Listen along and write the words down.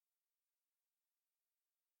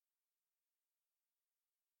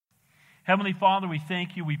Heavenly Father, we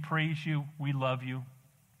thank you, we praise you, we love you.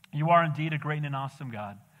 You are indeed a great and an awesome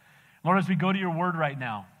God. Lord, as we go to your word right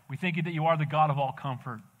now, we thank you that you are the God of all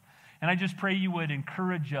comfort. And I just pray you would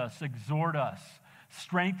encourage us, exhort us,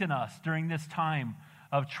 strengthen us during this time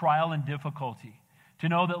of trial and difficulty. To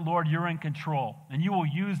know that, Lord, you're in control, and you will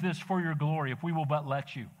use this for your glory if we will but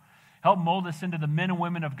let you. Help mold us into the men and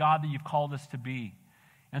women of God that you've called us to be.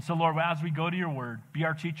 And so, Lord, as we go to your word, be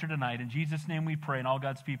our teacher tonight. In Jesus' name we pray, and all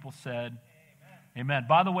God's people said, Amen.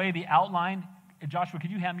 By the way, the outline, Joshua,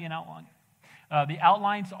 could you hand me an outline? The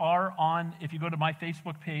outlines are on, if you go to my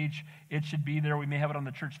Facebook page, it should be there. We may have it on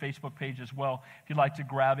the church Facebook page as well. If you'd like to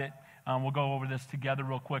grab it, we'll go over this together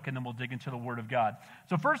real quick, and then we'll dig into the Word of God.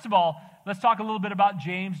 So first of all, let's talk a little bit about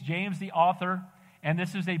James. James, the author, and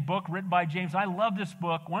this is a book written by James. I love this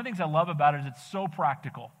book. One of the things I love about it is it's so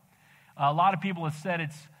practical. A lot of people have said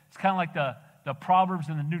it's kind of like the Proverbs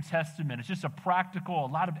in the New Testament. It's just a practical, a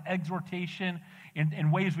lot of exhortation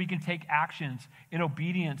in ways we can take actions in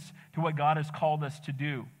obedience to what God has called us to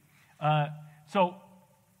do. So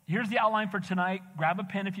here's the outline for tonight. Grab a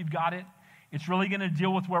pen if you've got it. It's really going to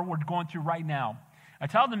deal with what we're going through right now. I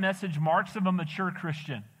titled the message, Marks of a Mature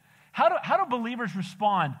Christian. How do believers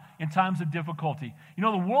respond in times of difficulty? You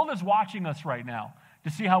know, the world is watching us right now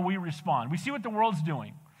to see how we respond. We see what the world's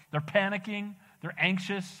doing. They're panicking. They're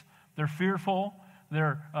anxious. They're fearful.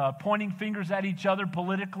 They're pointing fingers at each other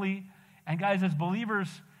politically. And guys, as believers,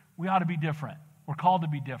 we ought to be different. We're called to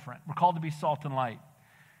be different. We're called to be salt and light.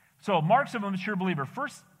 So, marks of a mature believer.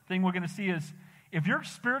 First thing we're going to see is, if you're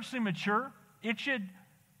spiritually mature, it should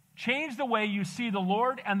change the way you see the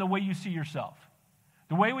Lord and the way you see yourself.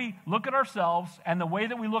 The way we look at ourselves and the way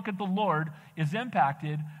that we look at the Lord is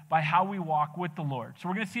impacted by how we walk with the Lord. So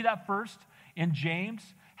we're going to see that first in James,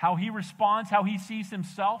 how he responds, how he sees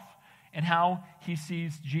himself, and how he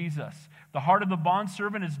sees Jesus. The heart of the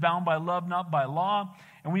bondservant is bound by love, not by law.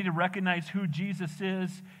 And we need to recognize who Jesus is.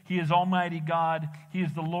 He is Almighty God. He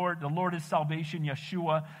is the Lord. The Lord is salvation,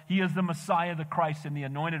 Yeshua. He is the Messiah, the Christ, and the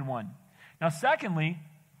Anointed One. Now, secondly,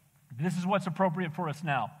 this is what's appropriate for us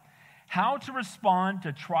now. How to respond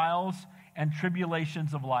to trials and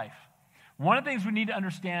tribulations of life. One of the things we need to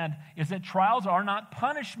understand is that trials are not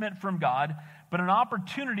punishment from God, but an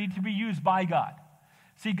opportunity to be used by God.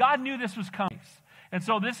 See, God knew this was coming. And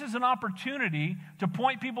so this is an opportunity to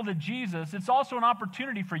point people to Jesus. It's also an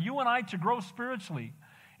opportunity for you and I to grow spiritually.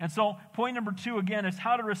 And so point number 2, again, is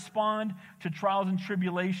how to respond to trials and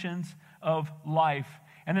tribulations of life.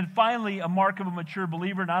 And then finally, a mark of a mature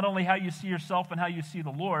believer, not only how you see yourself and how you see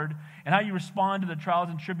the Lord, and how you respond to the trials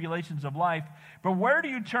and tribulations of life, but where do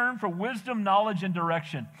you turn for wisdom, knowledge, and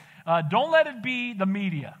direction? Don't let it be the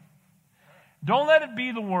media. Don't let it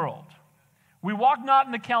be the world. We walk not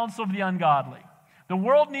in the counsel of the ungodly. The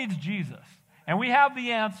world needs Jesus, and we have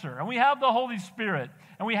the answer, and we have the Holy Spirit,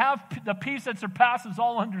 and we have the peace that surpasses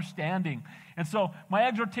all understanding. And so my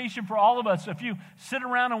exhortation for all of us, if you sit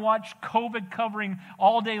around and watch COVID covering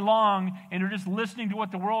all day long, and you're just listening to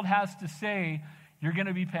what the world has to say, you're going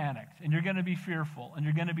to be panicked, and you're going to be fearful, and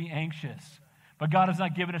you're going to be anxious. But God has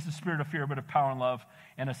not given us a spirit of fear, but of power and love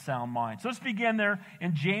and a sound mind. So let's begin there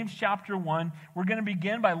in James chapter 1. We're going to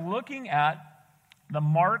begin by looking at the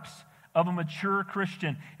marks of a mature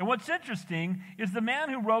Christian. And what's interesting is the man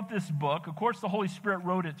who wrote this book, of course the Holy Spirit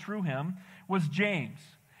wrote it through him, was James.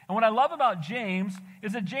 And what I love about James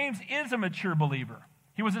is that James is a mature believer.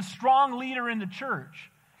 He was a strong leader in the church.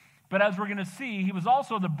 But as we're going to see, he was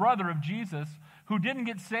also the brother of Jesus who didn't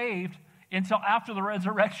get saved until after the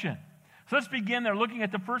resurrection. So let's begin there, looking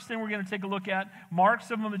at the first thing we're going to take a look at,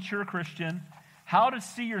 marks of a mature Christian, how to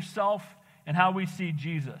see yourself and how we see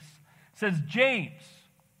Jesus. It says, James,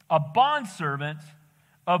 a bondservant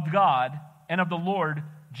of God and of the Lord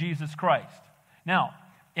Jesus Christ. Now,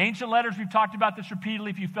 ancient letters, we've talked about this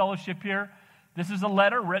repeatedly if you fellowship here. This is a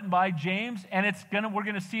letter written by James, and we're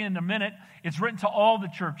going to see in a minute, it's written to all the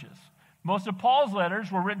churches. Most of Paul's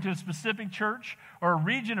letters were written to a specific church or a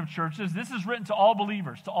region of churches. This is written to all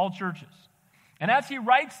believers, to all churches. And as he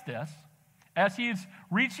writes this, as he is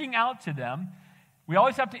reaching out to them, they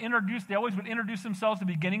always would introduce themselves at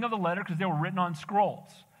the beginning of the letter because they were written on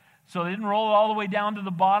scrolls. So they didn't roll it all the way down to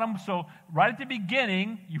the bottom. So right at the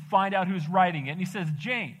beginning, you find out who's writing it. And he says,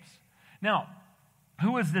 James. Now,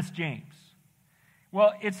 who is this James?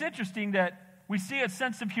 Well, it's interesting that we see a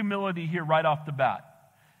sense of humility here right off the bat.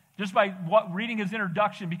 Just by reading his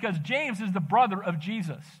introduction, because James is the brother of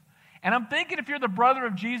Jesus. And I'm thinking if you're the brother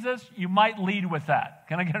of Jesus, you might lead with that.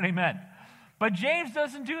 Can I get an amen? But James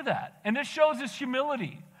doesn't do that. And this shows his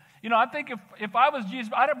humility. I think if I was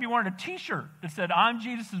Jesus, I'd be wearing a T-shirt that said, I'm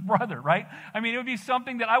Jesus' brother, right? I mean, it would be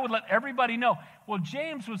something that I would let everybody know. Well,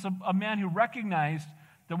 James was a man who recognized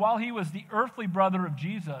that while he was the earthly brother of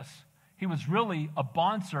Jesus, he was really a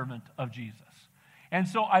bondservant of Jesus. And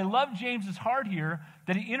so I love James's heart here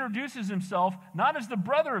that he introduces himself not as the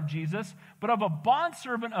brother of Jesus, but of a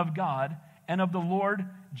bondservant of God and of the Lord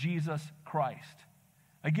Jesus Christ.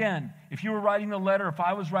 Again, if you were writing the letter, if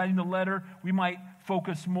I was writing the letter, we might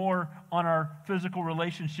focus more on our physical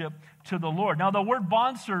relationship to the Lord. Now, the word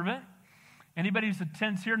bondservant, anybody who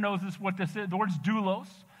attends here knows what this is. The word's doulos,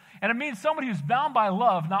 and it means somebody who's bound by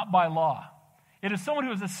love, not by law. It is someone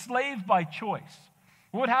who is a slave by choice.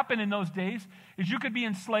 What would happen in those days is you could be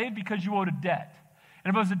enslaved because you owed a debt.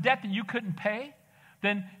 And if it was a debt that you couldn't pay,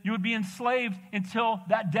 then you would be enslaved until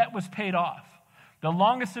that debt was paid off. The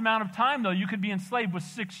longest amount of time, though, you could be enslaved was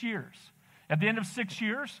 6 years. At the end of 6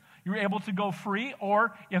 years, you were able to go free,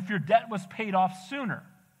 or if your debt was paid off sooner.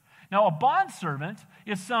 Now, a bondservant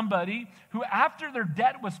is somebody who, after their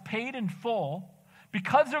debt was paid in full,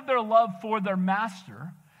 because of their love for their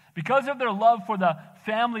master, because of their love for the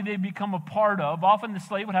family they've become a part of, often the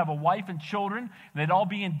slave would have a wife and children, and they'd all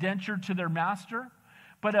be indentured to their master.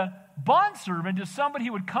 But a bondservant is somebody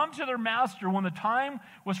who would come to their master when the time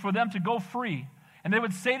was for them to go free, and they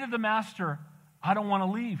would say to the master, I don't want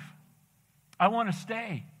to leave. I want to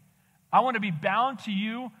stay. I want to be bound to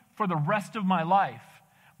you for the rest of my life.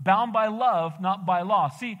 Bound by love, not by law.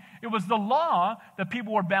 See, it was the law that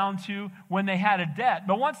people were bound to when they had a debt.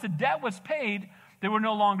 But once the debt was paid, they were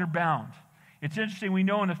no longer bound. It's interesting, we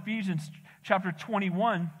know in Ephesians chapter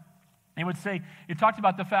 21, it talked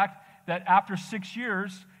about the fact that after 6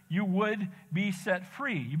 years, you would be set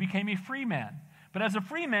free. You became a free man. But as a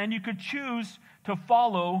free man, you could choose to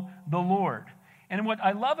follow the Lord. And what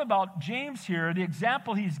I love about James here, the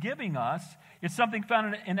example he's giving us, is something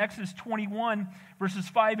found in Exodus 21, verses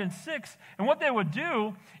 5 and 6. And what they would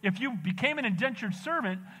do, if you became an indentured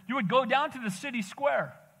servant, you would go down to the city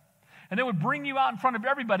square. And they would bring you out in front of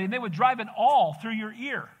everybody, and they would drive an awl through your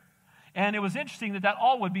ear. And it was interesting that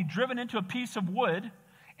awl would be driven into a piece of wood,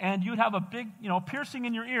 and you'd have a big, piercing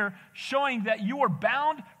in your ear, showing that you were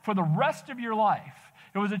bound for the rest of your life.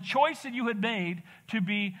 It was a choice that you had made to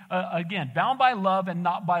be, again, bound by love and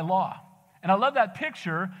not by law. And I love that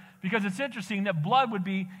picture because it's interesting that blood would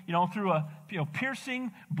be, through a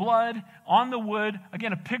piercing blood on the wood.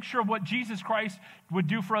 Again, a picture of what Jesus Christ would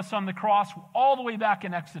do for us on the cross all the way back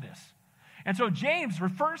in Exodus. And so James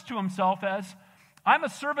refers to himself as, I'm a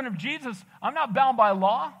servant of Jesus. I'm not bound by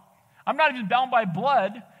law. I'm not even bound by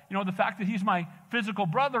blood. The fact that he's my physical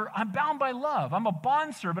brother, I'm bound by love. I'm a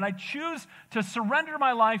bondservant. I choose to surrender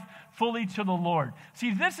my life fully to the Lord.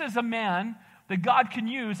 See, this is a man that God can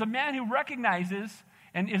use, a man who recognizes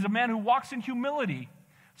and is a man who walks in humility.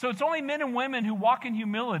 So it's only men and women who walk in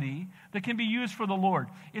humility that can be used for the Lord.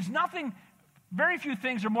 Very few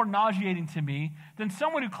things are more nauseating to me than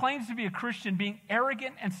someone who claims to be a Christian being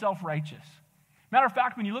arrogant and self-righteous. Matter of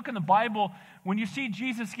fact, when you look in the Bible, when you see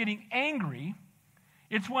Jesus getting angry,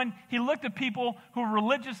 it's when he looked at people who were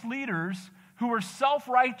religious leaders who were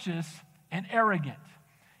self-righteous and arrogant.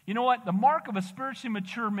 You know what? The mark of a spiritually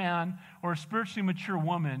mature man or a spiritually mature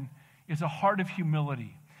woman is a heart of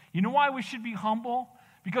humility. You know why we should be humble?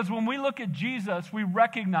 Because when we look at Jesus, we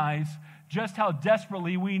recognize just how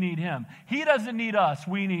desperately we need him. He doesn't need us,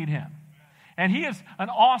 we need him. And he is an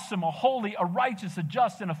awesome, a holy, a righteous, a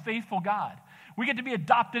just, and a faithful God. We get to be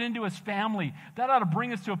adopted into his family. That ought to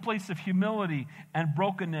bring us to a place of humility and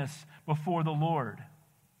brokenness before the Lord.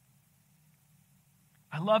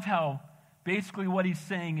 I love how basically what he's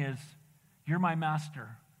saying is, you're my master.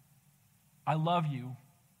 I love you.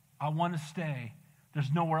 I want to stay.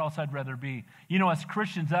 There's nowhere else I'd rather be. As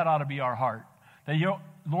Christians, that ought to be our heart. That,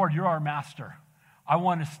 Lord, you're our master. I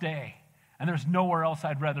want to stay. And there's nowhere else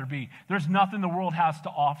I'd rather be. There's nothing the world has to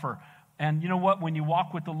offer. And you know what? When you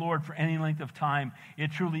walk with the Lord for any length of time,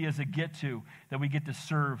 it truly is a get-to that we get to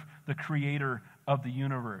serve the creator of the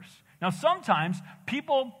universe. Now, sometimes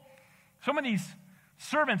some of these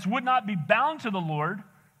servants would not be bound to the Lord,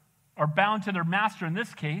 or bound to their master in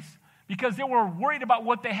this case, because they were worried about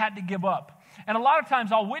what they had to give up. And a lot of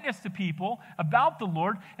times I'll witness to people about the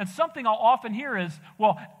Lord, and something I'll often hear is,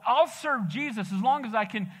 well, I'll serve Jesus as long as I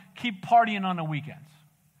can keep partying on the weekends.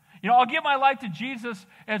 I'll give my life to Jesus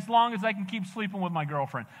as long as I can keep sleeping with my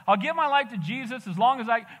girlfriend. I'll give my life to Jesus as long as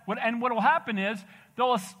and what will happen is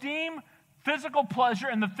they'll esteem physical pleasure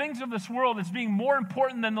and the things of this world as being more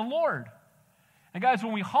important than the Lord. And guys,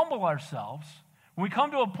 when we humble ourselves, when we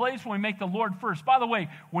come to a place where we make the Lord first, by the way,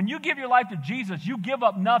 when you give your life to Jesus, you give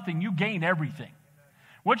up nothing, you gain everything.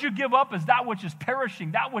 What you give up is that which is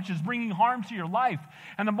perishing, that which is bringing harm to your life.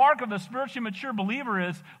 And the mark of a spiritually mature believer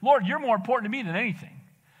is, Lord, you're more important to me than anything.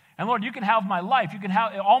 And Lord, you can have my life. You can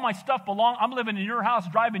have all my stuff I'm living in your house,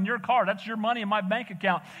 driving your car. That's your money in my bank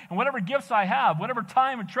account. And whatever gifts I have, whatever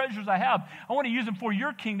time and treasures I have, I want to use them for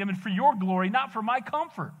your kingdom and for your glory, not for my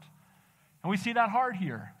comfort. And we see that heart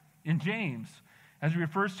here in James as he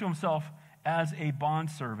refers to himself as a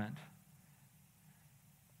bondservant.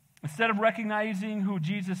 Instead of recognizing who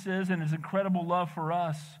Jesus is and his incredible love for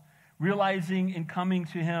us, realizing in coming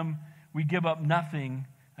to him we give up nothing.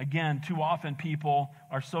 Again, too often people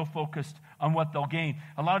are so focused on what they'll gain.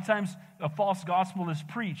 A lot of times a false gospel is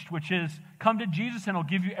preached, which is, come to Jesus and he'll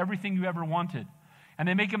give you everything you ever wanted. And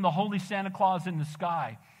they make him the holy Santa Claus in the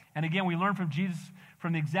sky. And again, we learn from Jesus,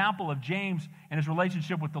 from the example of James and his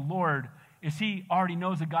relationship with the Lord, is he already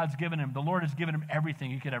knows that God's given him. The Lord has given him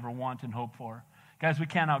everything he could ever want and hope for. Guys, we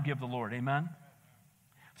can't outgive the Lord. Amen?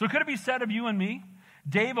 So could it be said of you and me,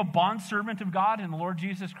 Dave, a bondservant of God and the Lord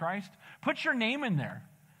Jesus Christ? Put your name in there.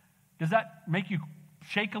 Does that make you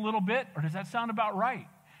shake a little bit, or does that sound about right?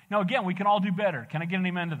 Now, again, we can all do better. Can I get an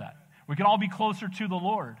amen to that? We can all be closer to the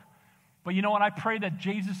Lord. But you know what? I pray that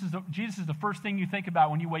Jesus is the first thing you think about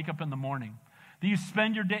when you wake up in the morning. That you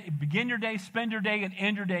spend your day, begin your day, spend your day, and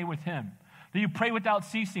end your day with him. That you pray without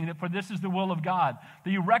ceasing, that for this is the will of God.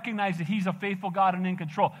 That you recognize that he's a faithful God and in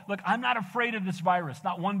control. Look, I'm not afraid of this virus,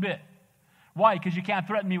 not one bit. Why? Because you can't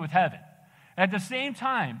threaten me with heaven. At the same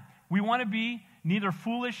time, we want to be neither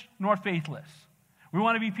foolish nor faithless. We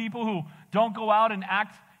want to be people who don't go out and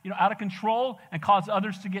act out of control and cause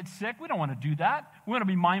others to get sick. We don't want to do that. We want to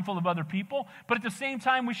be mindful of other people. But at the same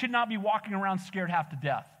time, we should not be walking around scared half to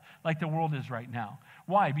death like the world is right now.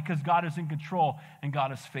 Why? Because God is in control and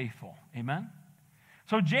God is faithful. Amen?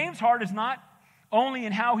 So James' heart is not only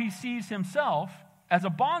in how he sees himself as a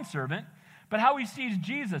bondservant, but how he sees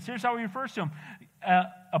Jesus. Here's how he refers to him.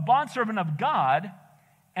 A bondservant of God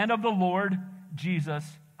and of the Lord Jesus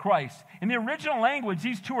Christ. In the original language,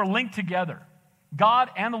 these two are linked together. God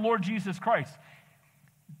and the Lord Jesus Christ.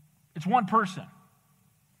 It's one person.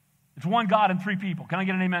 It's one God and three people. Can I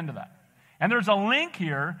get an amen to that? And there's a link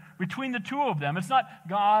here between the two of them. It's not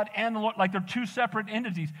God and the Lord, like they're two separate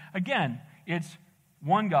entities. Again, it's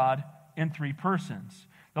one God in three persons.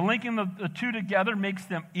 The linking of the two together makes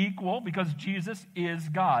them equal because Jesus is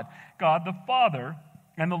God. God the Father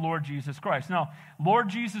and the Lord Jesus Christ. Now, Lord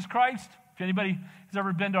Jesus Christ, if anybody has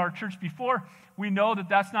ever been to our church before, we know that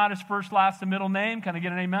that's not his first, last, and middle name. Can I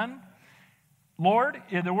get an amen? Lord,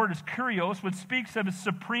 the word is kurios, which speaks of his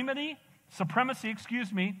supremacy,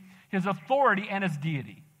 his authority and his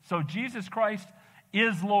deity. So Jesus Christ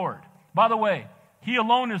is Lord. By the way, he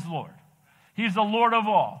alone is Lord. He's the Lord of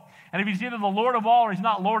all. And if he's either the Lord of all or he's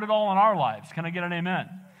not Lord at all in our lives, can I get an amen?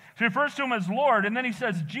 So he refers to him as Lord, and then he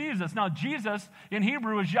says Jesus. Now, Jesus in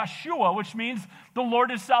Hebrew is Yeshua, which means the Lord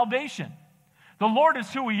is salvation. The Lord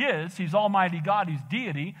is who he is. He's Almighty God. He's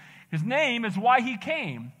deity. His name is why he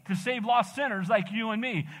came, to save lost sinners like you and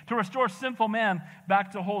me, to restore sinful man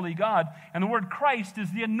back to holy God. And the word Christ is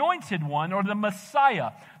the anointed one, or the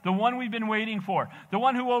Messiah, the one we've been waiting for, the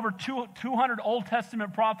one who over 200 Old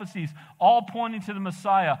Testament prophecies, all pointing to the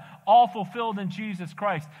Messiah, all fulfilled in Jesus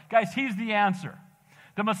Christ. Guys, he's the answer.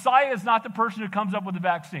 The Messiah is not the person who comes up with the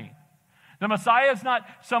vaccine. The Messiah is not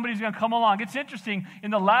somebody who's going to come along. It's interesting,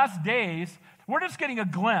 in the last days, we're just getting a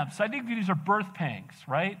glimpse. I think these are birth pangs,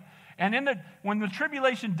 right? And when the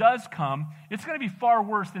tribulation does come, it's going to be far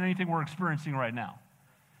worse than anything we're experiencing right now.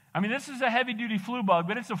 I mean, this is a heavy-duty flu bug,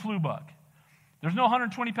 but it's a flu bug. There's no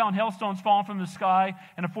 120-pound hailstones falling from the sky,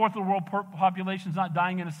 and a fourth of the world population is not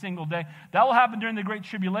dying in a single day. That will happen during the Great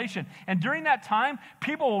Tribulation. And during that time,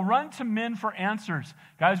 people will run to men for answers.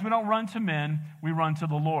 Guys, we don't run to men, we run to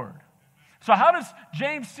the Lord. So how does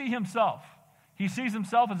James see himself? He sees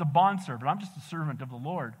himself as a bondservant. I'm just a servant of the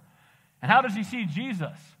Lord. And how does he see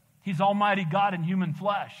Jesus? He's Almighty God in human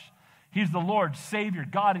flesh. He's the Lord, Savior,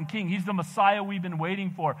 God and King. He's the Messiah we've been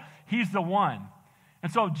waiting for. He's the one.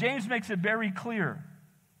 And so James makes it very clear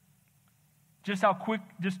just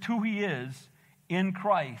who he is in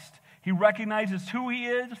Christ. He recognizes who he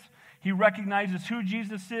is. He recognizes who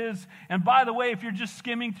Jesus is. And by the way, if you're just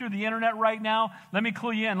skimming through the internet right now, let me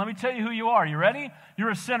clue you in. Let me tell you who you are. You ready?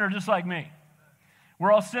 You're a sinner just like me.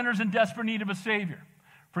 We're all sinners in desperate need of a Savior.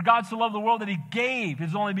 For God so loved the world that he gave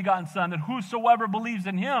his only begotten Son, that whosoever believes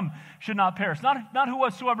in him should not perish. Not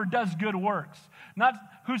whosoever does good works. Not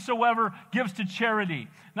whosoever gives to charity.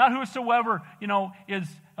 Not whosoever, is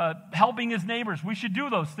helping his neighbors. We should do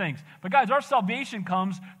those things. But guys, our salvation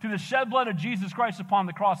comes through the shed blood of Jesus Christ upon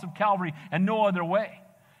the cross of Calvary and no other way.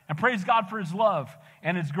 And praise God for his love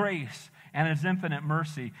and his grace and his infinite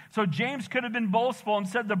mercy. So James could have been boastful and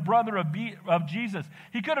said the brother of Jesus.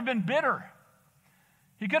 He could have been bitter.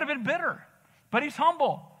 He could have been bitter, but he's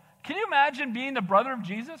humble. Can you imagine being the brother of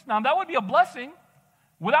Jesus? Now, that would be a blessing,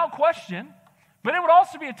 without question, but it would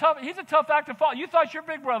also be he's a tough act to follow. You thought your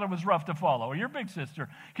big brother was rough to follow, or your big sister.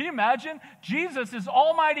 Can you imagine? Jesus is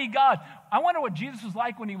Almighty God. I wonder what Jesus was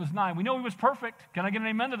like when he was 9. We know he was perfect. Can I get an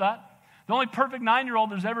amen to that? The only perfect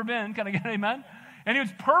 9-year-old there's ever been. Can I get an amen? And he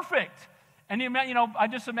was perfect. And I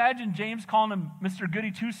just imagine James calling him Mr.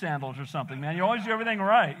 Goody Two Sandals or something, man. You always do everything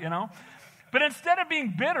right, But instead of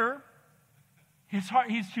being bitter, he's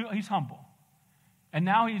humble. And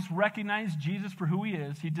now he's recognized Jesus for who he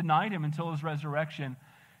is. He denied him until his resurrection.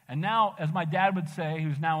 And now, as my dad would say,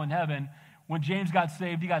 who's now in heaven, when James got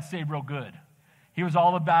saved, he got saved real good. He was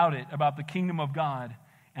all about it, about the kingdom of God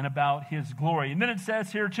and about his glory. And then it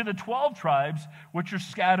says here, to the 12 tribes which are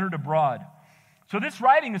scattered abroad. So this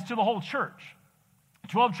writing is to the whole church,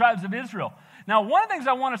 12 tribes of Israel. Now, one of the things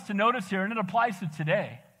I want us to notice here, and it applies to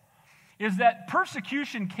today, is that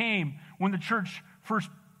persecution came when the church first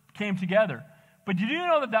came together. But do you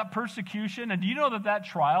know that persecution and do you know that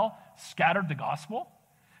trial scattered the gospel?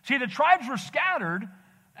 See, the tribes were scattered,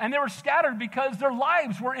 and they were scattered because their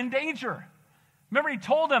lives were in danger. Remember, he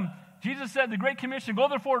told them, Jesus said, the Great Commission, go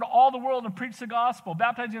therefore to all the world and preach the gospel,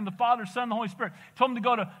 baptizing in the Father, Son, and the Holy Spirit. He told them to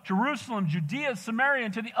go to Jerusalem, Judea, Samaria,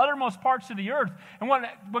 and to the uttermost parts of the earth. And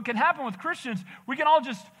what can happen with Christians, we can all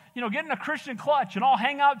just get in a Christian clutch and all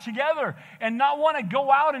hang out together and not want to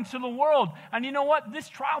go out into the world. And you know what? This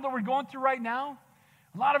trial that we're going through right now,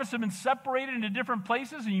 a lot of us have been separated into different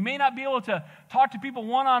places, and you may not be able to talk to people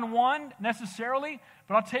one-on-one necessarily,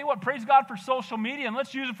 but I'll tell you what, praise God for social media, and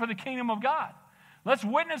let's use it for the kingdom of God. Let's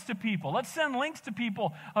witness to people. Let's send links to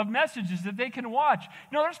people of messages that they can watch.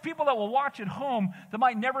 There's people that will watch at home that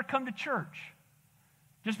might never come to church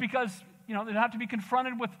just because they have to be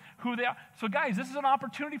confronted with who they are. So guys, this is an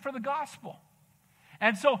opportunity for the gospel.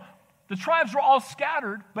 And so the tribes were all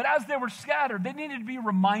scattered, but as they were scattered, they needed to be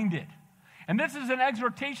reminded. And this is an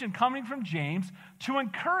exhortation coming from James to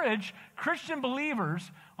encourage Christian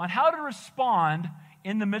believers on how to respond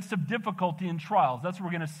in the midst of difficulty and trials. That's what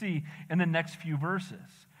we're going to see in the next few verses.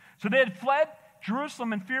 So they had fled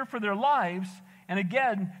Jerusalem in fear for their lives. And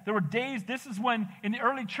again, there were days, this is when in the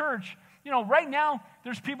early church, right now,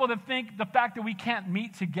 there's people that think the fact that we can't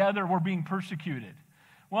meet together, we're being persecuted.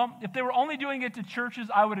 Well, if they were only doing it to churches,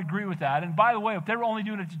 I would agree with that. And by the way, if they were only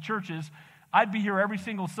doing it to churches, I'd be here every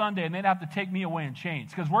single Sunday, and they'd have to take me away in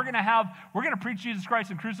chains, because we're going to preach Jesus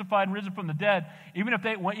Christ and crucified and risen from the dead, even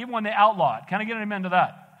when they outlaw it. Can I get an amen to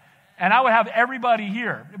that? And I would have everybody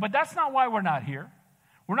here. But that's not why we're not here.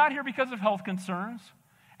 We're not here because of health concerns,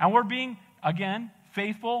 and we're being, again,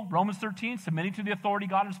 faithful, Romans 13, submitting to the authority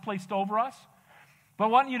God has placed over us. But I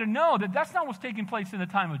want you to know that that's not what's taking place in the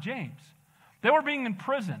time of James. They were being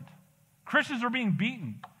imprisoned. Christians were being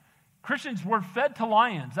beaten. Christians were fed to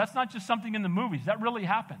lions. That's not just something in the movies. That really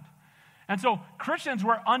happened. And so Christians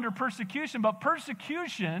were under persecution, but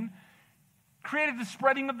persecution created the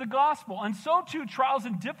spreading of the gospel. And so too, trials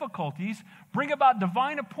and difficulties bring about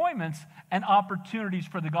divine appointments and opportunities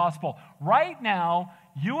for the gospel. Right now,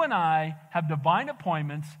 you and I have divine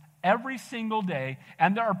appointments every single day,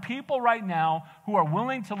 and there are people right now who are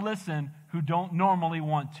willing to listen who don't normally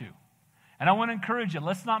want to. And I want to encourage you,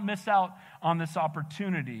 let's not miss out on this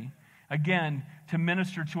opportunity, again, to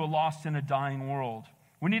minister to a lost and a dying world.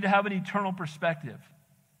 We need to have an eternal perspective.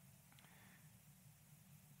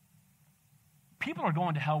 People are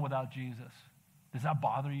going to hell without Jesus. Does that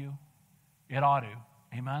bother you? It ought to.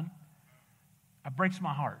 Amen? It breaks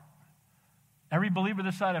my heart. Every believer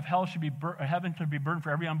this side of hell should be heaven should be burdened for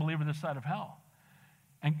every unbeliever this side of hell.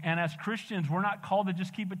 And as Christians, we're not called to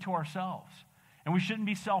just keep it to ourselves. And we shouldn't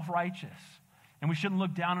be self-righteous. And we shouldn't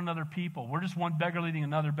look down on other people. We're just one beggar leading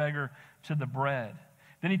another beggar to the bread.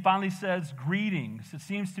 Then he finally says, greetings. It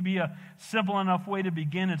seems to be a simple enough way to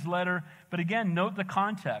begin his letter. But again, note the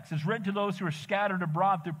context. It's written to those who are scattered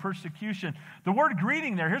abroad through persecution. The word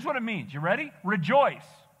greeting there, here's what it means. You ready? Rejoice.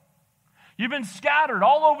 You've been scattered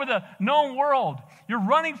all over the known world. You're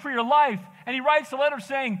running for your life. And he writes a letter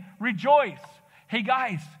saying, rejoice. Hey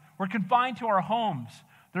guys, we're confined to our homes.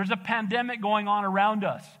 There's a pandemic going on around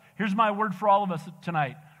us. Here's my word for all of us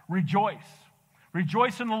tonight. Rejoice.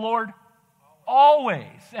 Rejoice in the Lord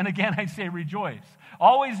always. And again, I say rejoice.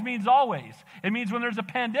 Always means always. It means when there's a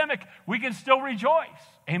pandemic, we can still rejoice.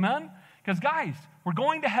 Amen? Because guys, we're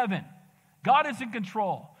going to heaven. God is in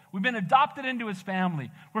control. We've been adopted into his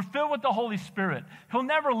family. We're filled with the Holy Spirit. He'll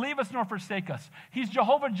never leave us nor forsake us. He's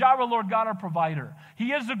Jehovah Jireh, Lord God, our provider.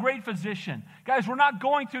 He is the great physician. Guys, we're not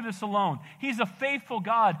going through this alone. He's a faithful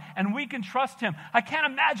God, and we can trust him. I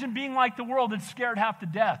can't imagine being like the world that's scared half to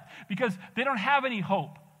death because they don't have any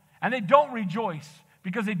hope, and they don't rejoice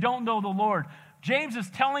because they don't know the Lord. James is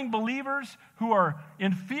telling believers who are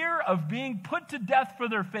in fear of being put to death for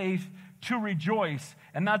their faith to rejoice,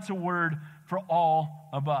 and that's a word for all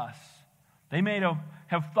of us. They may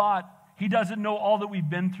have thought, he doesn't know all that we've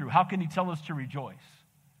been through. How can he tell us to rejoice?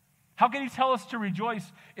 How can he tell us to rejoice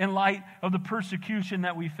in light of the persecution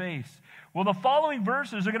that we face? Well, the following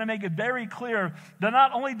verses are going to make it very clear that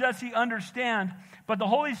not only does he understand, but the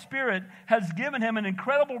Holy Spirit has given him an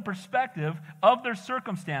incredible perspective of their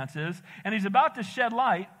circumstances, and he's about to shed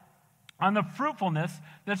light on the fruitfulness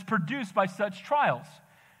that's produced by such trials.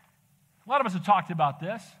 A lot of us have talked about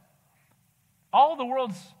this. A lot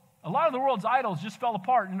of the world's idols just fell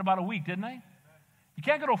apart in about a week, didn't they? You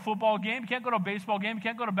can't go to a football game. You can't go to a baseball game. You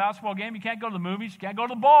can't go to a basketball game. You can't go to the movies. You can't go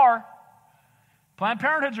to the bar. Planned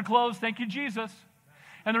Parenthoods are closed. Thank you, Jesus.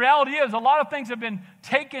 And the reality is, a lot of things have been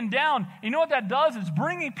taken down. You know what that does? It's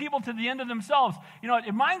bringing people to the end of themselves. It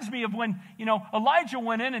reminds me of when, Elijah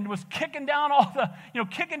went in and was kicking down all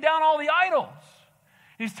the idols.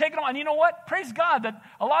 He's taken them, and you know what? Praise God that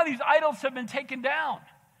a lot of these idols have been taken down.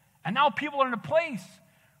 And now people are in a place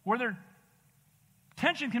where their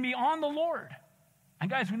attention can be on the Lord. And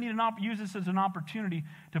guys, we need to use this as an opportunity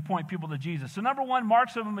to point people to Jesus. So number one,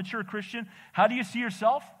 marks of a mature Christian. How do you see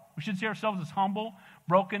yourself? We should see ourselves as humble,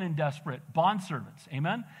 broken, and desperate. Bondservants.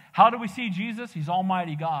 Amen? How do we see Jesus? He's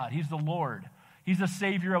Almighty God. He's the Lord. He's the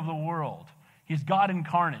Savior of the world. He's God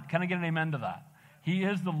incarnate. Can I get an amen to that? He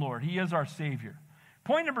is the Lord. He is our Savior.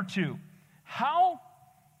 Point number two, how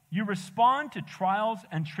you respond to trials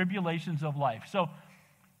and tribulations of life. So,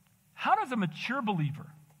 how does a mature believer,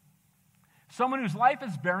 someone whose life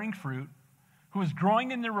is bearing fruit, who is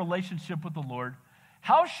growing in their relationship with the Lord,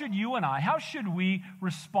 how should we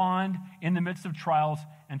respond in the midst of trials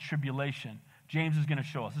and tribulation? James is going to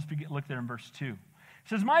show us. Let's look there in verse 2. It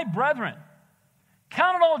says, "My brethren,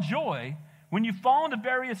 count it all joy when you fall into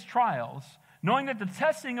various trials, knowing that the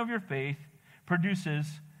testing of your faith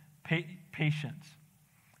produces patience."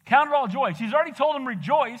 Count it all joy. He's already told them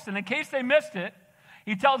rejoice, and in case they missed it,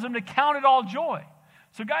 he tells them to count it all joy.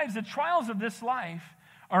 So guys, the trials of this life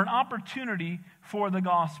are an opportunity for the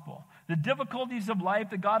gospel. The difficulties of life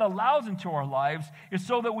that God allows into our lives is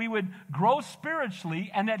so that we would grow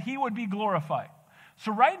spiritually and that he would be glorified.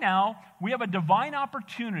 So right now, we have a divine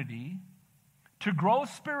opportunity to grow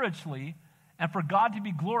spiritually and for God to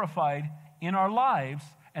be glorified in our lives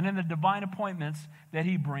and in the divine appointments that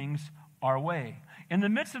he brings our way. In the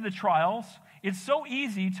midst of the trials, it's so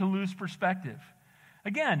easy to lose perspective.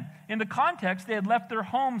 Again, in the context, they had left their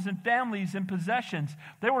homes and families and possessions.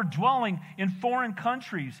 They were dwelling in foreign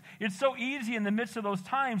countries. It's so easy in the midst of those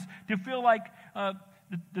times to feel like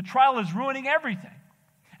the trial is ruining everything.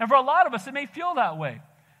 And for a lot of us, it may feel that way.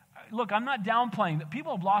 Look, I'm not downplaying that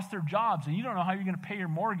people have lost their jobs and you don't know how you're going to pay your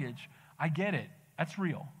mortgage. I get it. That's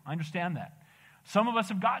real. I understand that. Some of us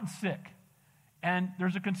have gotten sick, and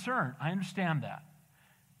there's a concern. I understand that.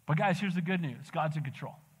 But guys, here's the good news. God's in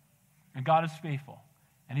control, and God is faithful,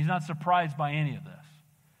 and he's not surprised by any of this.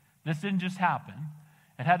 This didn't just happen.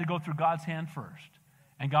 It had to go through God's hand first,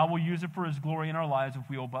 and God will use it for his glory in our lives if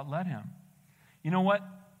we will but let him. You know what?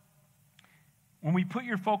 When we put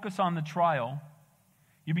your focus on the trial,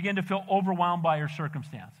 you begin to feel overwhelmed by your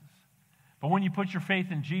circumstances. But when you put your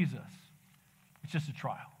faith in Jesus, it's just a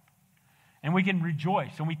trial. And we can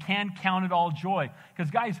rejoice, and we can count it all joy. Because,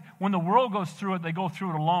 guys, when the world goes through it, they go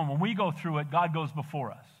through it alone. When we go through it, God goes before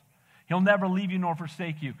us. He'll never leave you nor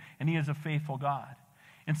forsake you, and he is a faithful God.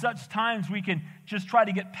 In such times, we can just try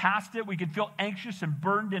to get past it. We can feel anxious and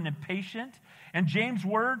burdened and impatient. And James'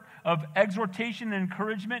 word of exhortation and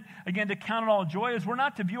encouragement, again, to count it all joy, is we're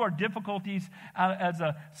not to view our difficulties as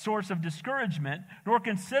a source of discouragement, nor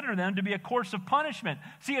consider them to be a course of punishment.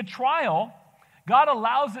 See, a trial, God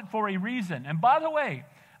allows it for a reason. And by the way,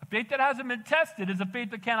 a faith that hasn't been tested is a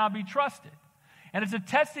faith that cannot be trusted. And it's a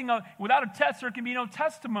testing of, without a test, there can be no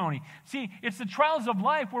testimony. See, it's the trials of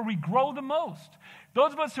life where we grow the most.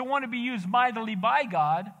 Those of us who want to be used mightily by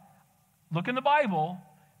God, look in the Bible,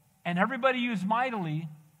 and everybody used mightily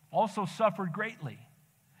also suffered greatly.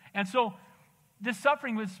 And so this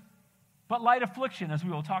suffering was but light affliction, as we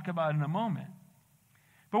will talk about in a moment.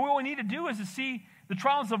 But what we need to do is to see the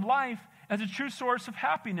trials of life as a true source of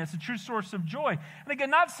happiness, a true source of joy. And again,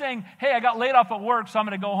 not saying, hey, I got laid off at work, so I'm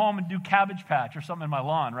going to go home and do cabbage patch or something in my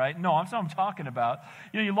lawn, right? No, that's not what I'm talking about.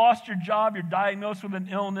 You lost your job, you're diagnosed with an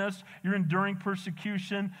illness, you're enduring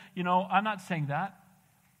persecution. I'm not saying that.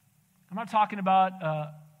 I'm not talking about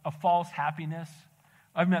a false happiness.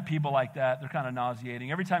 I've met people like that. They're kind of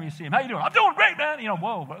nauseating. Every time you see them, how you doing? I'm doing great, man.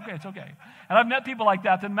 Whoa, okay, it's okay. And I've met people like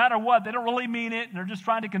that no matter what, they don't really mean it, and they're just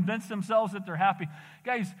trying to convince themselves that they're happy.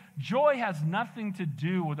 Guys, joy has nothing to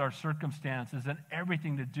do with our circumstances and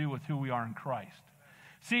everything to do with who we are in Christ.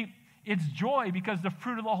 See, it's joy because the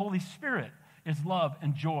fruit of the Holy Spirit is love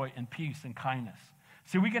and joy and peace and kindness.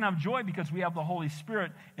 See, we can have joy because we have the Holy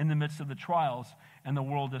Spirit in the midst of the trials, and the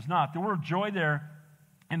world does not. The word joy there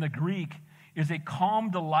in the Greek is a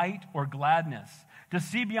calm delight or gladness, to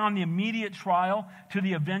see beyond the immediate trial to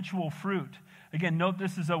the eventual fruit. Again, note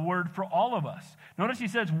this is a word for all of us. Notice he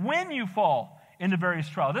says, when you fall into various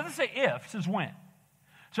trials. It doesn't say if, it says when.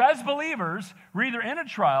 So as believers, we're either in a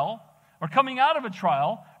trial or coming out of a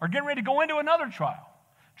trial or getting ready to go into another trial.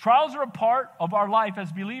 Trials are a part of our life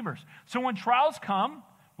as believers. So when trials come,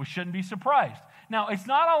 we shouldn't be surprised. Now, it's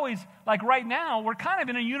not always like right now, we're kind of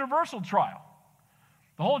in a universal trial.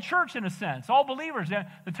 The whole church, in a sense, all believers, the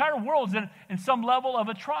entire world is in some level of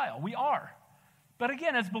a trial. We are. But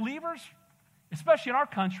again, as believers, especially in our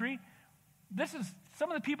country, this is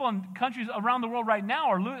some of the people in countries around the world right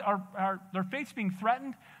now are their faith's being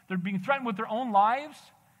threatened. They're being threatened with their own lives,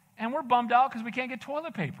 and we're bummed out because we can't get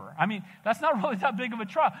toilet paper. I mean, that's not really that big of a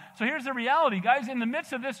trial. So here's the reality, guys. In the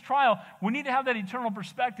midst of this trial, we need to have that eternal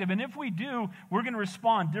perspective, and if we do, we're going to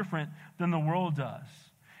respond different than the world does.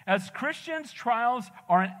 As Christians, trials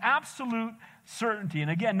are an absolute certainty. And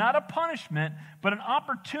again, not a punishment, but an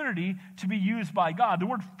opportunity to be used by God. The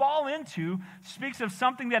word fall into speaks of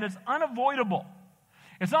something that is unavoidable.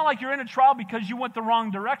 It's not like you're in a trial because you went the wrong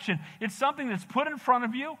direction. It's something that's put in front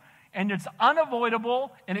of you, and it's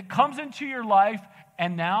unavoidable, and it comes into your life,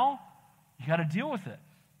 and now you got to deal with it.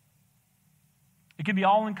 It can be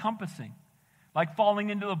all-encompassing, like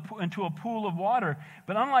falling into a pool of water.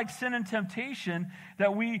 But unlike sin and temptation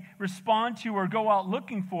that we respond to or go out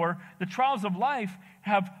looking for, the trials of life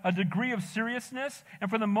have a degree of seriousness. And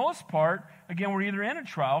for the most part, again, we're either in a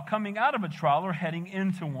trial, coming out of a trial, or heading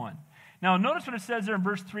into one. Now, notice what it says there in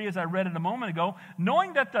verse 3 as I read it a moment ago,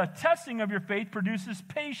 knowing that the testing of your faith produces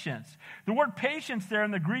patience. The word patience there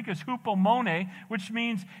in the Greek is hupomone, which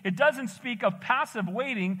means it doesn't speak of passive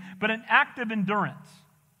waiting, but an active endurance.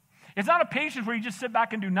 It's not a patience where you just sit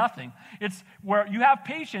back and do nothing. It's where you have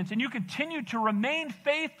patience and you continue to remain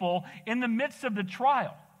faithful in the midst of the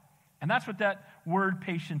trial. And that's what that word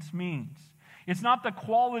patience means. It's not the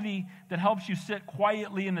quality that helps you sit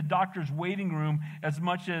quietly in the doctor's waiting room as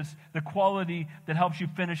much as the quality that helps you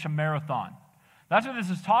finish a marathon. That's what this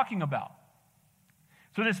is talking about.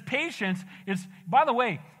 So this patience is, by the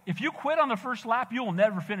way, if you quit on the first lap, you will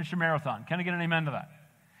never finish a marathon. Can I get an amen to that?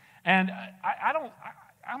 And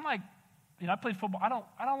I'm like, I played football. I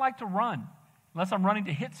don't like to run unless I'm running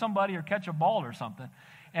to hit somebody or catch a ball or something.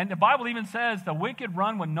 And the Bible even says the wicked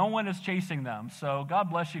run when no one is chasing them. So God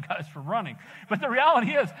bless you guys for running. But the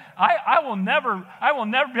reality is, I will never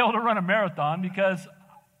be able to run a marathon because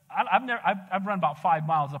I've run about 5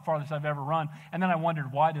 miles, the farthest I've ever run. And then I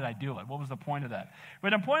wondered, why did I do it? What was the point of that?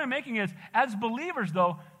 But the point I'm making is, as believers,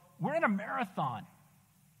 though, we're in a marathon.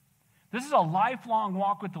 This is a lifelong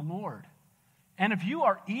walk with the Lord. And if you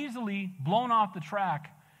are easily blown off the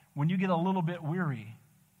track when you get a little bit weary,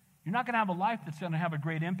 you're not going to have a life that's going to have a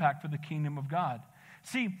great impact for the kingdom of God.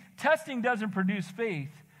 See, testing doesn't produce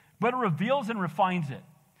faith, but it reveals and refines it.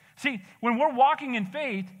 See, when we're walking in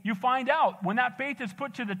faith, you find out, when that faith is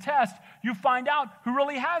put to the test, you find out who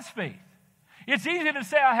really has faith. It's easy to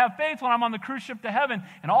say I have faith when I'm on the cruise ship to heaven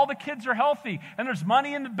and all the kids are healthy and there's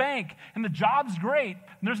money in the bank and the job's great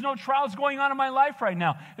and there's no trials going on in my life right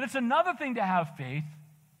now. And it's another thing to have faith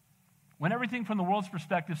when everything from the world's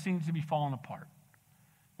perspective seems to be falling apart.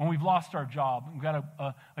 When we've lost our job, we've got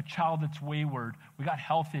a child that's wayward, we've got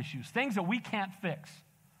health issues, things that we can't fix,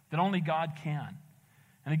 that only God can.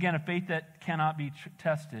 And again, a faith that cannot be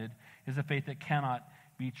tested is a faith that cannot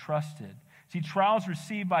be trusted. See, trials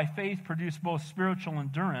received by faith produce both spiritual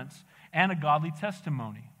endurance and a godly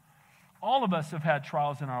testimony. All of us have had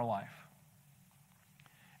trials in our life.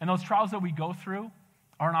 And those trials that we go through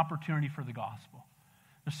are an opportunity for the gospel.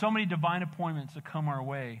 There's so many divine appointments that come our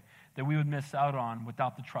way that we would miss out on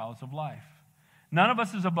without the trials of life. None of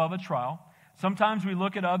us is above a trial. Sometimes we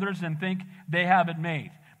look at others and think they have it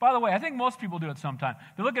made. By the way, I think most people do it sometimes.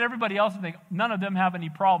 They look at everybody else and think none of them have any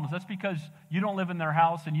problems. That's because you don't live in their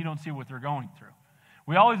house and you don't see what they're going through.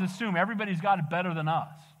 We always assume everybody's got it better than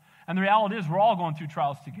us. And the reality is we're all going through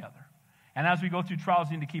trials together. And as we go through trials,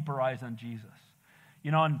 we need to keep our eyes on Jesus.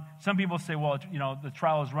 And some people say, well, the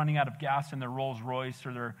trial is running out of gas in their Rolls Royce,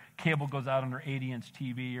 or their cable goes out on their 80-inch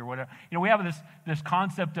TV or whatever. We have this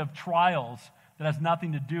concept of trials that has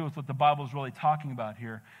nothing to do with what the Bible is really talking about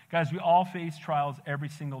here. Guys, we all face trials every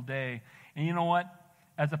single day. And you know what?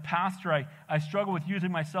 As a pastor, I struggle with using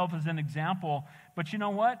myself as an example. But you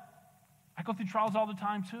know what? I go through trials all the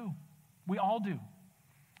time too. We all do.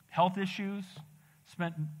 Health issues.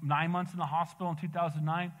 Spent 9 months in the hospital in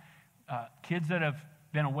 2009. Kids that have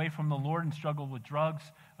been away from the Lord and struggled with drugs.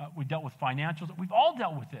 We dealt with financials. We've all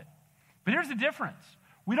dealt with it. But here's the difference.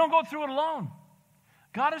 We don't go through it alone.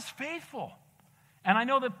 God is faithful. And I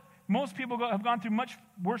know that most people have gone through much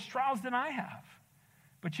worse trials than I have.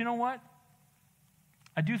 But you know what?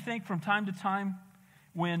 I do think from time to time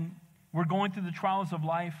when we're going through the trials of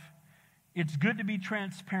life, it's good to be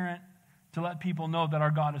transparent, to let people know that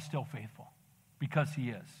our God is still faithful, because he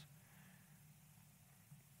is.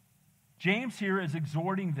 James here is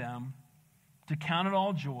exhorting them to count it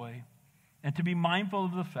all joy and to be mindful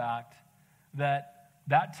of the fact that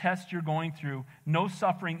test you're going through, no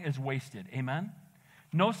suffering is wasted. Amen?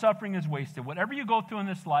 No suffering is wasted. Whatever you go through in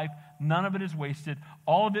this life, none of it is wasted.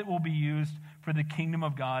 All of it will be used for the kingdom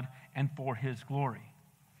of God and for his glory.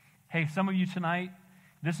 Hey, some of you tonight,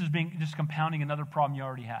 this is just compounding another problem you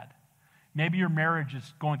already had. Maybe your marriage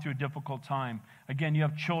is going through a difficult time. Again, you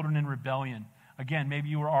have children in rebellion. Again, maybe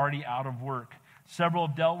you were already out of work. Several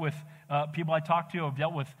have dealt with, people I talk to have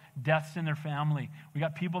dealt with deaths in their family. We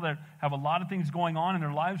got people that have a lot of things going on in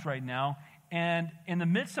their lives right now. And in the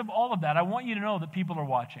midst of all of that, I want you to know that people are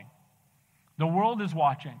watching. The world is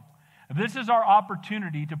watching. This is our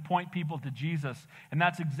opportunity to point people to Jesus. And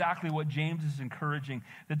that's exactly what James is encouraging.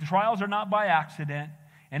 That the trials are not by accident.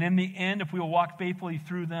 And in the end, if we will walk faithfully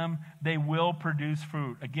through them, they will produce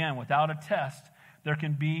fruit. Again, without a test, there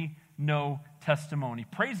can be no testimony.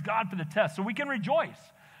 Praise God for the test so we can rejoice,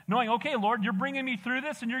 knowing, okay, Lord, you're bringing me through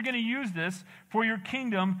this and you're going to use this for your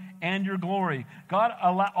kingdom and your glory. God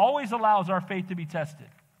always allows our faith to be tested.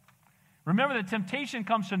 Remember that temptation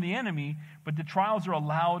comes from the enemy, but the trials are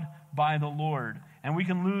allowed by the Lord. And we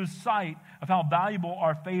can lose sight of how valuable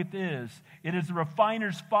our faith is. It is the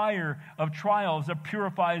refiner's fire of trials that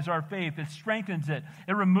purifies our faith. It strengthens it.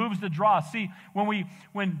 It removes the dross. See,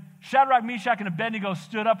 when Shadrach, Meshach, and Abednego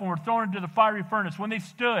stood up and were thrown into the fiery furnace, when they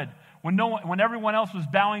stood, when everyone else was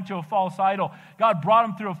bowing to a false idol, God brought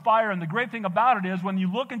them through a fire. And the great thing about it is when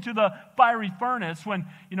you look into the fiery furnace, when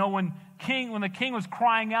the king was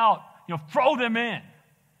crying out, throw them in.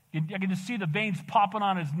 You can just see the veins popping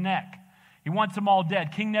on his neck. He wants them all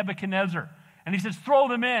dead, King Nebuchadnezzar. And he says, throw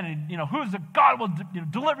them in. And, who's the God will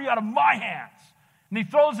deliver you out of my hands? And he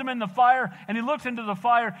throws them in the fire, and he looks into the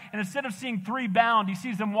fire, and instead of seeing 3 bound, he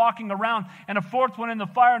sees them walking around, and a 4th one in the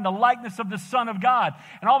fire in the likeness of the Son of God.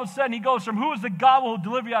 And all of a sudden, he goes from, who is the God will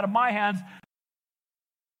deliver you out of my hands?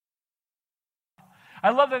 I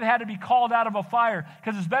love that they had to be called out of a fire,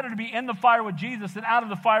 because it's better to be in the fire with Jesus than out of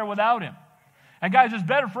the fire without him. And guys, it's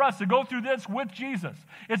better for us to go through this with Jesus.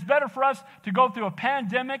 It's better for us to go through a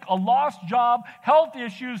pandemic, a lost job, health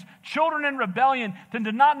issues, children in rebellion, than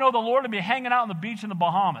to not know the Lord and be hanging out on the beach in the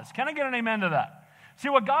Bahamas. Can I get an amen to that? See,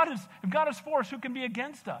 if God is for us, who can be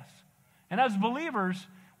against us? And as believers,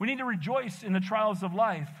 we need to rejoice in the trials of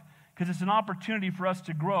life, because it's an opportunity for us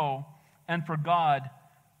to grow and for God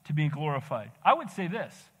to be glorified. I would say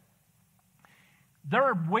this. There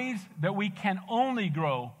are ways that we can only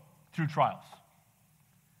grow through trials.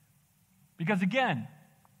 Because again,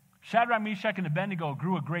 Shadrach, Meshach, and Abednego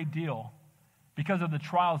grew a great deal because of the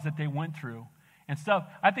trials that they went through and stuff.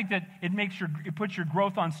 I think that it puts your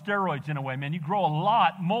growth on steroids in a way, man. You grow a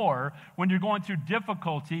lot more when you're going through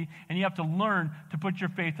difficulty, and you have to learn to put your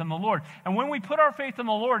faith in the Lord. And when we put our faith in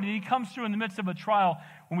the Lord, and he comes through in the midst of a trial,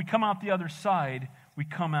 when we come out the other side, we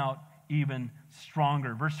come out even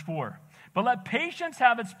stronger. Verse 4, but let patience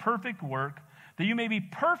have its perfect work, that you may be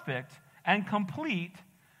perfect and complete,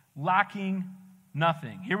 lacking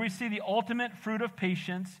nothing. Here we see the ultimate fruit of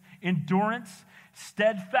patience, endurance,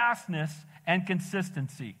 steadfastness, and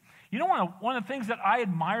consistency. You know, one of the things that I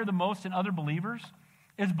admire the most in other believers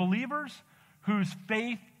is believers whose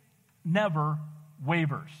faith never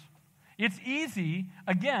wavers. It's easy,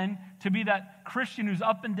 again, to be that Christian who's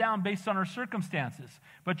up and down based on our circumstances.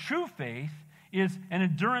 But true faith is an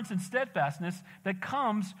endurance and steadfastness that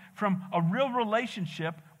comes from a real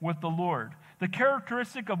relationship with the Lord. The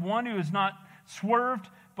characteristic of one who is not swerved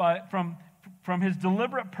from his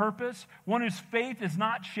deliberate purpose, one whose faith is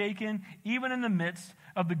not shaken, even in the midst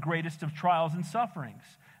of the greatest of trials and sufferings.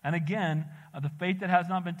 And again, The faith that has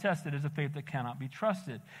not been tested is a faith that cannot be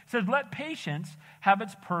trusted. It says, let patience have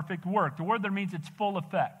its perfect work. The word there means its full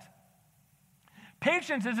effect.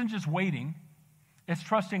 Patience isn't just waiting. It's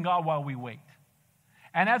trusting God while we wait.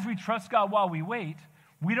 And as we trust God while we wait,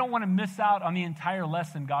 we don't want to miss out on the entire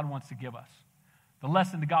lesson God wants to give us, the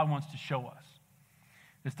lesson that God wants to show us.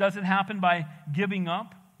 This doesn't happen by giving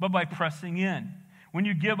up, but by pressing in. When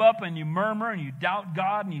you give up and you murmur and you doubt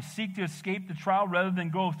God and you seek to escape the trial rather than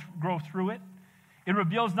grow through it, it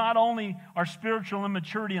reveals not only our spiritual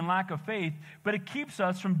immaturity and lack of faith, but it keeps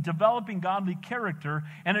us from developing godly character,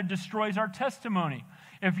 and it destroys our testimony.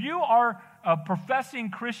 If you are a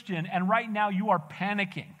professing Christian and right now you are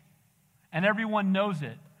panicking and everyone knows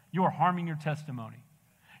it, you are harming your testimony.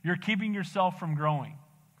 You're keeping yourself from growing.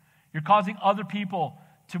 You're causing other people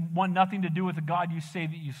to want nothing to do with the God you say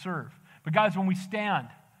that you serve. But guys, when we stand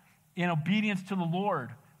in obedience to the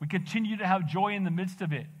Lord, we continue to have joy in the midst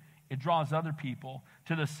of it. It draws other people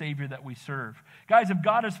to the Savior that we serve. Guys, if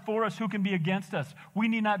God is for us, who can be against us? We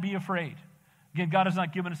need not be afraid. Again, God has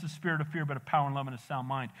not given us a spirit of fear, but a power and love and a sound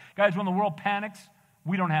mind. Guys, when the world panics,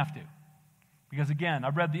 we don't have to. Because again,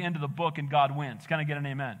 I've read the end of the book and God wins. Can I get an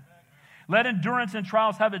amen? Let endurance and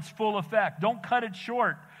trials have its full effect. Don't cut it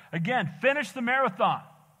short. Again, finish the marathon.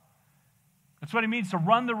 That's what it means to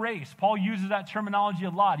run the race. Paul uses that terminology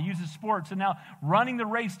a lot. He uses sports, and now running the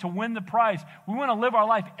race to win the prize. We want to live our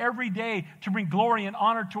life every day to bring glory and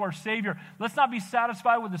honor to our Savior. Let's not be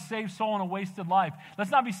satisfied with a saved soul and a wasted life.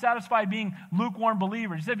 Let's not be satisfied being lukewarm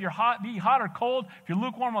believers. He said, if you're hot, be hot or cold. If you're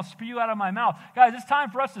lukewarm, I'll spew you out of my mouth. Guys, it's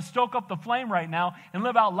time for us to stoke up the flame right now and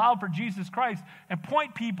live out loud for Jesus Christ and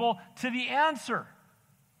point people to the answer.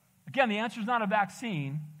 Again, the answer is not a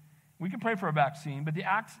vaccine. We can pray for a vaccine, but the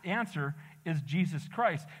answer is Jesus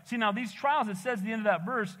Christ. See, now these trials, it says at the end of that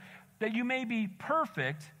verse, that you may be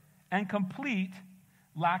perfect and complete,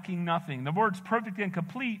 lacking nothing. The words perfect and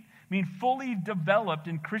complete mean fully developed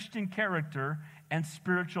in Christian character and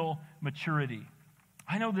spiritual maturity.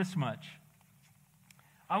 I know this much.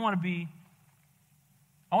 I want to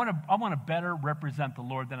better represent the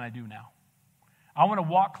Lord than I do now. I want to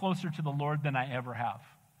walk closer to the Lord than I ever have.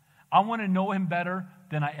 I want to know him better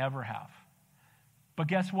than I ever have. But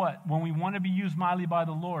guess what? When we want to be used mightily by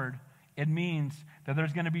the Lord, it means that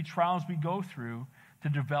there's going to be trials we go through to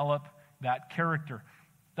develop that character.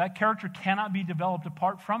 That character cannot be developed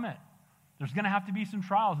apart from it. There's going to have to be some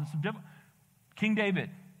trials and some King David.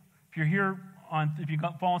 If you're here if you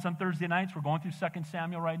follow us on Thursday nights, we're going through 2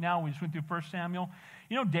 Samuel right now. We just went through 1 Samuel.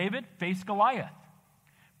 You know, David faced Goliath.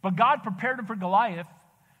 But God prepared him for Goliath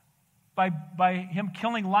by him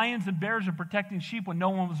killing lions and bears and protecting sheep when no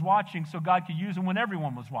one was watching, so God could use him when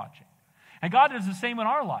everyone was watching. And God does the same in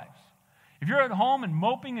our lives. If you're at home and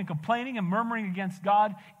moping and complaining and murmuring against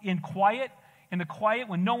God in the quiet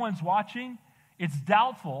when no one's watching, it's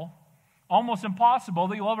doubtful, almost impossible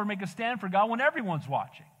that you'll ever make a stand for God when everyone's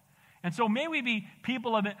watching. And so may we be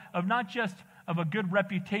people of not just of a good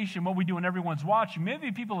reputation, what we do when everyone's watching.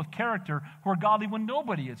 Maybe be people of character who are godly when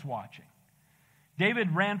nobody is watching.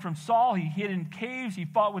 David ran from Saul. He hid in caves. He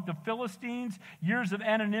fought with the Philistines. Years of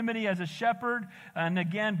anonymity as a shepherd. And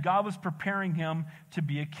again, God was preparing him to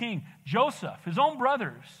be a king. Joseph, his own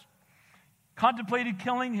brothers, contemplated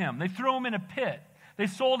killing him. They threw him in a pit. They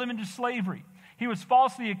sold him into slavery. He was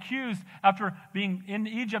falsely accused after being in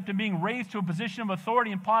Egypt and being raised to a position of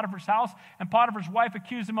authority in Potiphar's house. And Potiphar's wife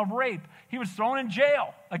accused him of rape. He was thrown in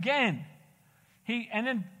jail again. And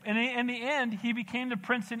then in the end, he became the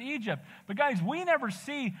prince in Egypt. But guys, we never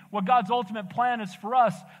see what God's ultimate plan is for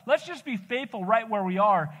us. Let's just be faithful right where we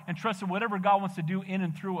are and trust that whatever God wants to do in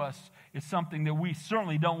and through us is something that we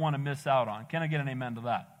certainly don't want to miss out on. Can I get an amen to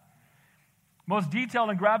that? Most detailed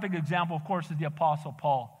and graphic example, of course, is the Apostle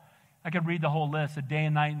Paul. I could read the whole list, a day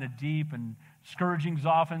and night in the deep, and scourgings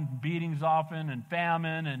often, beatings often, and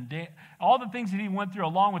famine, and all the things that he went through,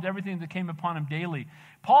 along with everything that came upon him daily.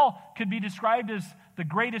 Paul could be described as the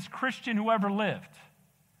greatest Christian who ever lived.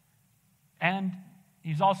 And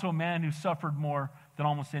he's also a man who suffered more than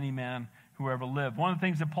almost any man who ever lived. One of the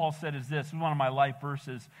things that Paul said is this. This is one of my life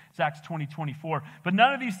verses. It's Acts 20:24. But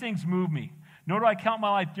none of these things move me, nor do I count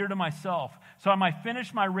my life dear to myself, so I might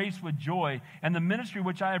finish my race with joy and the ministry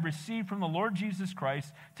which I have received from the Lord Jesus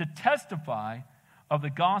Christ to testify of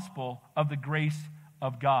the gospel of the grace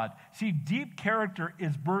of God. See, deep character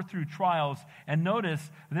is birthed through trials. And notice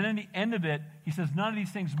that in the end of it, he says, none of these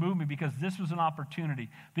things move me because this was an opportunity.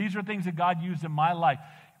 These are things that God used in my life.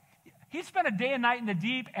 He spent a day and night in the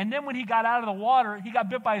deep, and then when he got out of the water, he got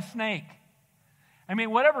bit by a snake. I mean,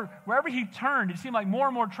 wherever he turned, it seemed like more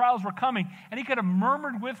and more trials were coming. And he could have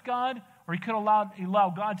murmured with God, or he could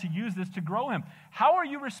allow God to use this to grow him. How are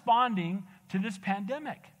you responding to this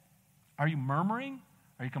pandemic? Are you murmuring?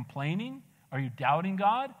 Are you complaining? Are you doubting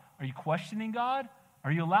God? Are you questioning God?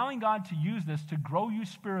 Are you allowing God to use this to grow you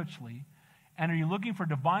spiritually? And are you looking for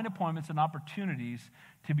divine appointments and opportunities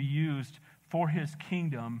to be used for his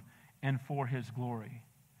kingdom and for his glory?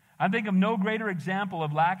 I think of no greater example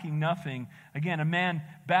of lacking nothing. Again, a man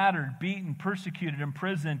battered, beaten, persecuted,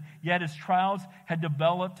 imprisoned, yet his trials had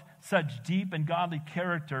developed such deep and godly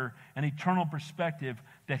character and eternal perspective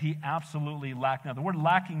that he absolutely lacked nothing. The word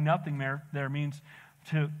lacking nothing there means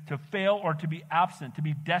to fail or to be absent, to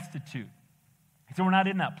be destitute. So we're not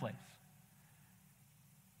in that place.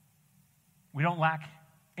 We don't lack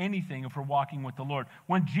anything if we're walking with the Lord.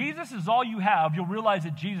 When Jesus is all you have, you'll realize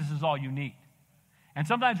that Jesus is all you need. And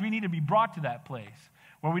sometimes we need to be brought to that place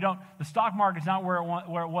where the stock market's not where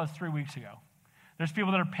it was 3 weeks ago. There's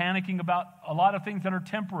people that are panicking about a lot of things that are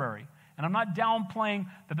temporary. And I'm not downplaying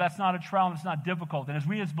that that's not a trial and it's not difficult. And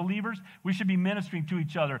as believers, we should be ministering to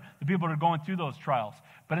each other, the people that are going through those trials.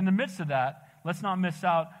 But in the midst of that, let's not miss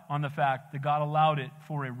out on the fact that God allowed it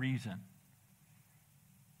for a reason.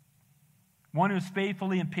 One who has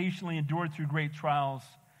faithfully and patiently endured through great trials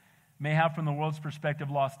may have, from the world's perspective,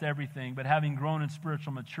 lost everything, but having grown in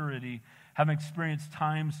spiritual maturity, having experienced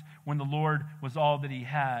times when the Lord was all that he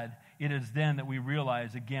had, it is then that we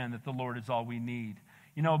realize again that the Lord is all we need.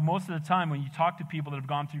 You know, most of the time when you talk to people that have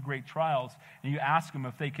gone through great trials and you ask them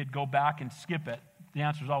if they could go back and skip it, the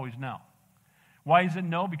answer is always no. Why is it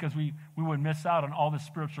no? Because we would miss out on all the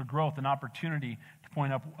spiritual growth and opportunity to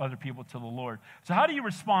point up other people to the Lord. So how do you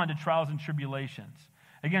respond to trials and tribulations?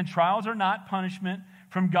 Again, trials are not punishment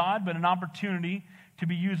from God, but an opportunity to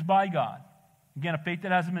be used by God. Again, a faith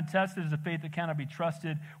that hasn't been tested is a faith that cannot be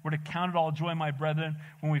trusted. We're to count it all joy, my brethren,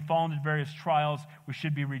 when we fall into various trials. We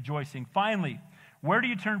should be rejoicing. Finally, where do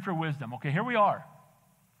you turn for wisdom? Okay, here we are.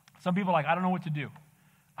 Some people are like, I don't know what to do.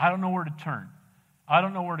 I don't know where to turn. I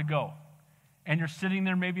don't know where to go. And you're sitting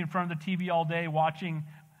there maybe in front of the TV all day watching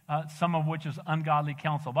some of which is ungodly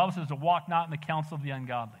counsel. The Bible says to walk not in the counsel of the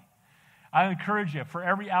ungodly. I encourage you, for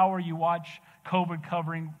every hour you watch COVID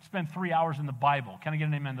covering, spend 3 hours in the Bible. Can I get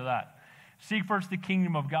an amen to that? Seek first the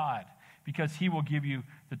kingdom of God, because he will give you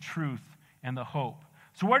the truth and the hope.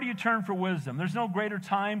 So where do you turn for wisdom? There's no greater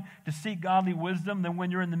time to seek godly wisdom than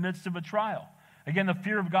when you're in the midst of a trial. Again, the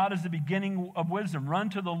fear of God is the beginning of wisdom. Run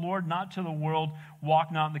to the Lord, not to the world.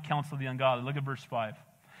 Walk not in the counsel of the ungodly. Look at verse 5.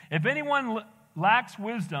 If anyone lacks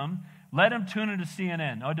wisdom, let him tune into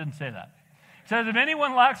CNN. No, it didn't say that. It says, if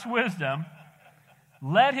anyone lacks wisdom,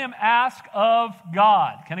 let him ask of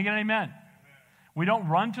God. Can I get an amen? We don't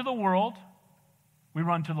run to the world. We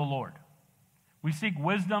run to the Lord. We seek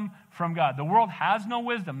wisdom from God. The world has no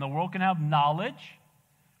wisdom. The world can have knowledge,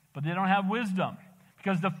 but they don't have wisdom,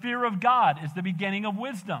 because the fear of God is the beginning of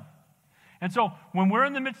wisdom. And so when we're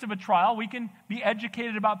in the midst of a trial, we can be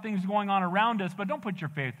educated about things going on around us, but don't put your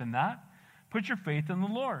faith in that. Put your faith in the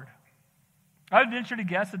Lord. I would venture to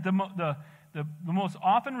guess that the most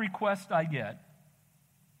often request I get,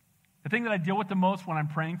 the thing that I deal with the most when I'm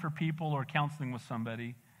praying for people or counseling with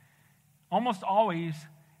somebody, almost always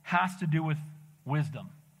has to do with wisdom.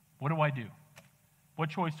 What do I do? What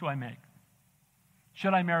choice do I make?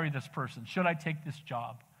 Should I marry this person? Should I take this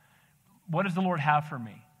job? What does the Lord have for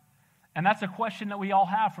me? And that's a question that we all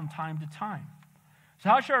have from time to time. So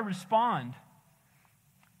how should I respond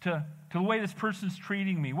to the way this person's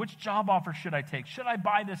treating me? Which job offer should I take? Should I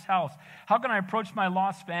buy this house? How can I approach my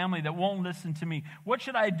lost family that won't listen to me? What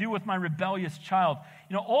should I do with my rebellious child?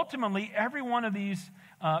 You know, ultimately, every one of these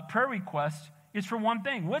prayer requests is for one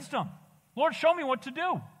thing: wisdom. Lord, show me what to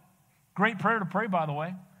do. Great prayer to pray, by the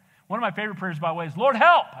way. One of my favorite prayers, by the way, is, Lord,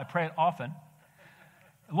 help. I pray it often.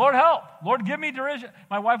 Lord, help. Lord, give me derision.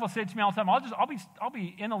 My wife will say it to me all the time. I'll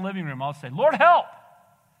be in the living room. I'll say, Lord, help.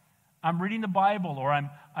 I'm reading the Bible, or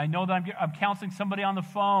I know that I'm counseling somebody on the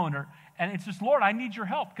phone, and it's just, Lord, I need your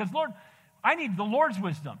help. Because, Lord, I need the Lord's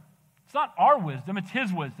wisdom. It's not our wisdom, it's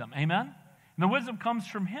his wisdom. Amen? And the wisdom comes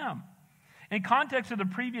from him. In context of the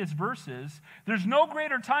previous verses, there's no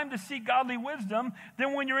greater time to seek godly wisdom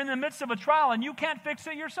than when you're in the midst of a trial and you can't fix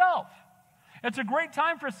it yourself. It's a great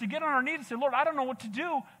time for us to get on our knees and say, Lord, I don't know what to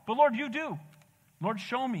do, but Lord, you do. Lord,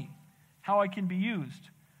 show me how I can be used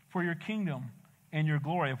for your kingdom and your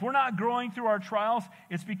glory. If we're not growing through our trials,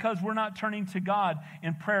 it's because we're not turning to God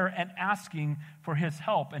in prayer and asking for his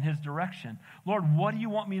help and his direction. Lord, what do you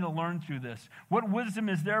want me to learn through this? What wisdom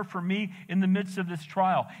is there for me in the midst of this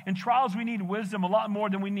trial? In trials, we need wisdom a lot more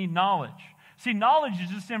than we need knowledge. See, knowledge is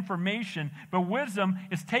just information, but wisdom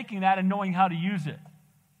is taking that and knowing how to use it.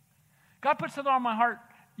 God put something on my heart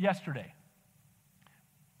yesterday.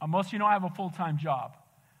 Most of you know I have a full-time job.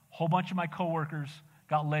 A whole bunch of my coworkers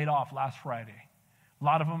got laid off last Friday. A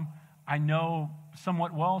lot of them I know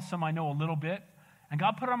somewhat well, some I know a little bit. And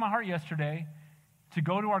God put it on my heart yesterday to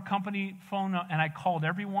go to our company phone, and I called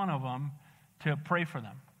every one of them to pray for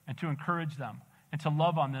them and to encourage them and to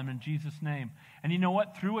love on them in Jesus' name. And you know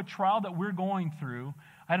what? Through a trial that we're going through,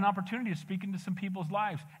 I had an opportunity to speak into some people's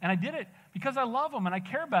lives. And I did it because I love them and I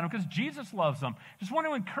care about them, because Jesus loves them. Just want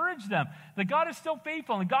to encourage them that God is still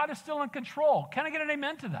faithful and God is still in control. Can I get an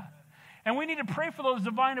amen to that? And we need to pray for those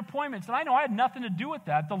divine appointments. And I know I had nothing to do with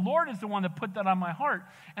that. The Lord is the one that put that on my heart.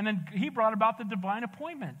 And then he brought about the divine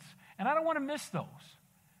appointments. And I don't want to miss those.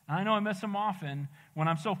 And I know I miss them often when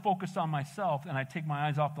I'm so focused on myself and I take my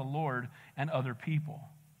eyes off the Lord and other people.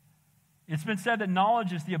 It's been said that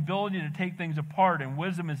knowledge is the ability to take things apart, and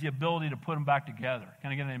wisdom is the ability to put them back together.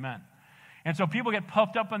 Can I get an amen? And so people get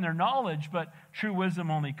puffed up on their knowledge, but true wisdom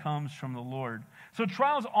only comes from the Lord. So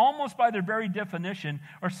trials, almost by their very definition,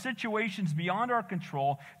 are situations beyond our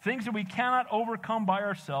control, things that we cannot overcome by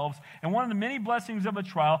ourselves. And one of the many blessings of a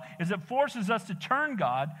trial is it forces us to turn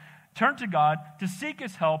to God, to seek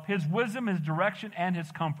his help, his wisdom, his direction, and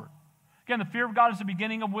his comfort. Again, the fear of God is the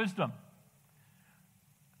beginning of wisdom.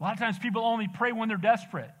 A lot of times people only pray when they're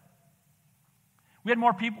desperate. We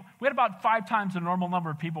had about 5 times the normal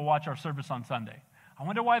number of people watch our service on Sunday. I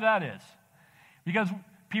wonder why that is. Because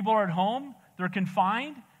people are at home, they're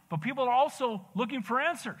confined, but people are also looking for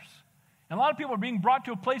answers. And a lot of people are being brought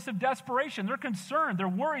to a place of desperation. They're concerned, they're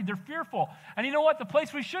worried, they're fearful. And you know what? The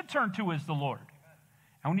place we should turn to is the Lord.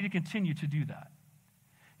 And we need to continue to do that.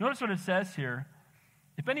 Notice what it says here.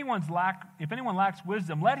 If anyone lacks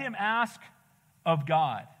wisdom, let him ask of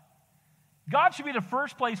God. God should be the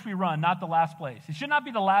first place we run, not the last place. It should not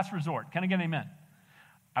be the last resort. Can I get an amen?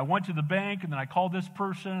 I went to the bank, and then I called this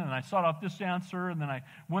person, and I sought out this answer, and then I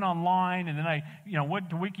went online, and then I went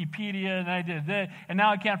to Wikipedia, and I did this, and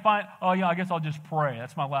now I can't find, I guess I'll just pray.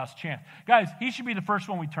 That's my last chance. Guys, he should be the first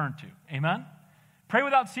one we turn to. Amen? Pray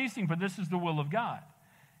without ceasing, for this is the will of God.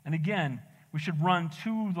 And again, we should run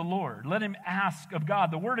to the Lord. Let him ask of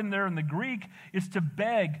God. The word in there in the Greek is to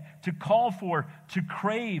beg, to call for, to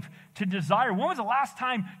crave, to desire. When was the last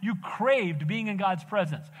time you craved being in God's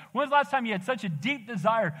presence? When was the last time you had such a deep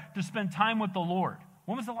desire to spend time with the Lord?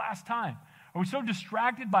 When was the last time? Are we so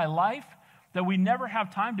distracted by life that we never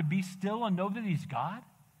have time to be still and know that he's God?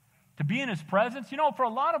 To be in his presence? For a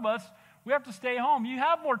lot of us, we have to stay home. You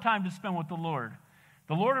have more time to spend with the Lord.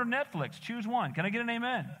 The Lord or Netflix, choose one. Can I get an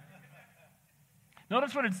amen?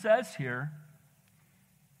 Notice what it says here.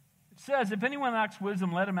 It says, if anyone lacks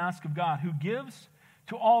wisdom, let him ask of God, who gives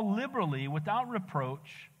to all liberally without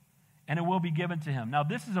reproach, and it will be given to him. Now,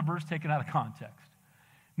 this is a verse taken out of context.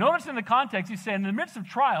 Notice in the context, he's saying, in the midst of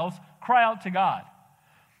trials, cry out to God.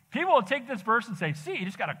 People will take this verse and say, see, you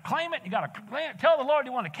just got to claim it. You got to tell the Lord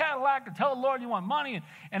you want a Cadillac, and tell the Lord you want money,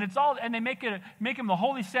 and it's all. And they make him the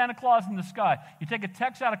holy Santa Claus in the sky. You take a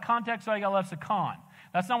text out of context, all you got left's a con.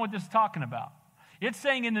 That's not what this is talking about. It's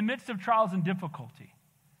saying in the midst of trials and difficulty,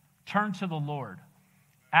 turn to the Lord.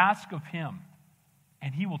 Ask of him,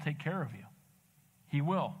 and he will take care of you. He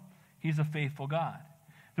will. He's a faithful God.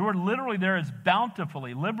 The word literally there is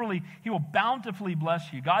bountifully. Liberally, he will bountifully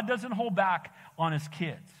bless you. God doesn't hold back on his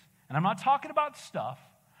kids. And I'm not talking about stuff.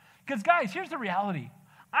 Because, guys, here's the reality.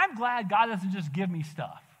 I'm glad God doesn't just give me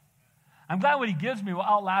stuff. I'm glad what he gives me will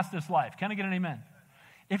outlast this life. Can I get an amen?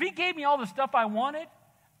 If he gave me all the stuff I wanted,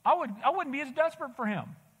 I wouldn't be as desperate for him.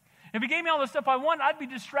 If he gave me all the stuff I want, I'd be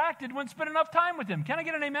distracted, wouldn't spend enough time with him. Can I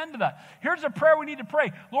get an amen to that? Here's a prayer we need to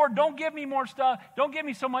pray. Lord, don't give me more stuff. Don't give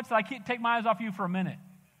me so much that I can't take my eyes off you for a minute.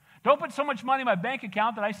 Don't put so much money in my bank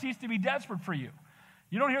account that I cease to be desperate for you.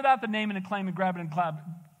 You don't hear that at the name and claim and grab it and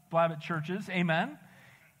blab at churches. Amen?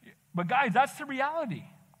 But guys, that's the reality.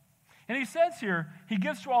 And he says here, he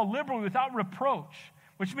gives to all liberally without reproach,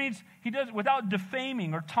 which means he does it without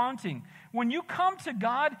defaming or taunting. When you come to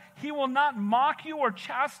God, he will not mock you or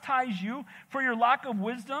chastise you for your lack of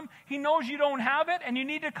wisdom. He knows you don't have it, and you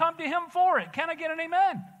need to come to him for it. Can I get an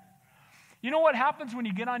amen? You know what happens when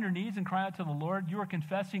you get on your knees and cry out to the Lord? You are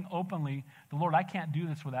confessing openly, the Lord, I can't do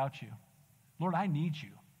this without you. Lord, I need you.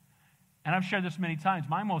 And I've shared this many times.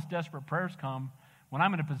 My most desperate prayers come when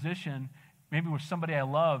I'm in a position, maybe where somebody I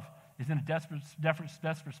love is in a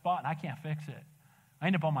desperate spot, and I can't fix it. I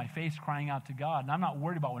end up on my face crying out to God, and I'm not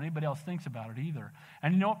worried about what anybody else thinks about it either.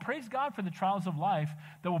 And you know what? Praise God for the trials of life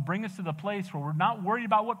that will bring us to the place where we're not worried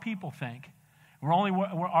about what people think. Our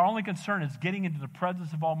only concern is getting into the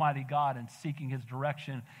presence of Almighty God and seeking his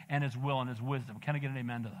direction and his will and his wisdom. Can I get an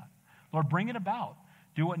amen to that? Lord, bring it about.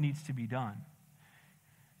 Do what needs to be done.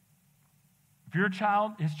 If you're a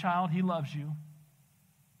child, his child, he loves you.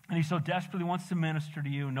 And he so desperately wants to minister to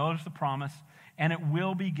you. Notice the promise, and it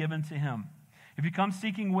will be given to him. If you come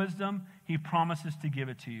seeking wisdom, he promises to give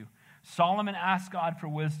it to you. Solomon asked God for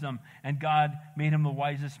wisdom, and God made him the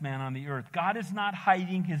wisest man on the earth. God is not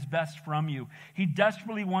hiding his best from you. He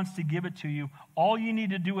desperately wants to give it to you. All you need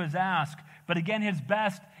to do is ask. But again, his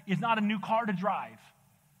best is not a new car to drive.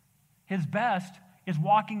 His best is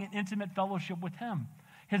walking in intimate fellowship with him.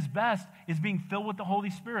 His best is being filled with the Holy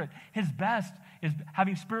Spirit. His best is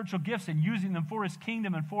having spiritual gifts and using them for his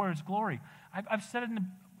kingdom and for his glory. I've said it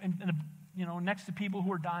next to people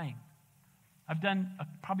who are dying. I've done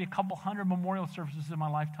probably a couple hundred memorial services in my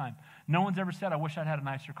lifetime. No one's ever said, I wish I'd had a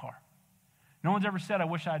nicer car. No one's ever said, I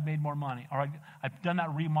wish I had made more money. Or I've done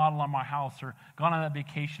that remodel on my house or gone on that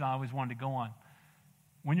vacation I always wanted to go on.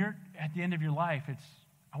 When you're at the end of your life, it's,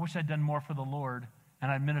 I wish I'd done more for the Lord and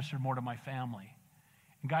I'd ministered more to my family.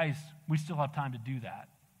 And guys, we still have time to do that.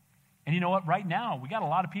 And you know what? Right now, we got a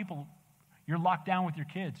lot of people, you're locked down with your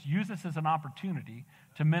kids. Use this as an opportunity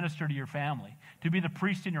to minister to your family, to be the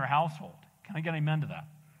priest in your household. Can I get amen to that?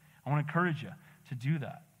 I want to encourage you to do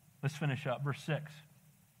that. Let's finish up. Verse 6.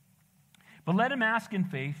 But let him ask in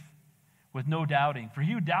faith with no doubting. For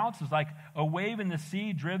he who doubts is like a wave in the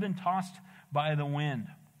sea, driven, tossed by the wind.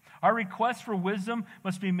 Our request for wisdom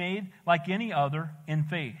must be made like any other in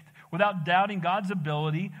faith, without doubting God's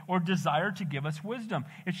ability or desire to give us wisdom.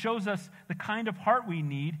 It shows us the kind of heart we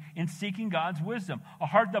need in seeking God's wisdom, a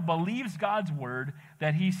heart that believes God's word,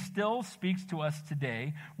 that he still speaks to us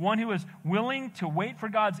today, one who is willing to wait for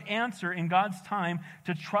God's answer in God's time,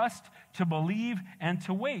 to trust, to believe, and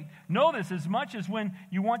to wait. Know this, as much as when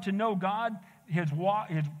you want to know God, his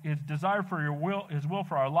desire for your will, his will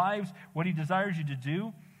for our lives, what he desires you to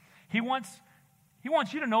do, he wants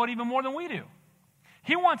you to know it even more than we do.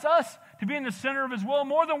 He wants us to be in the center of his will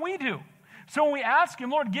more than we do. So when we ask him,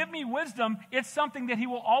 Lord, give me wisdom, it's something that he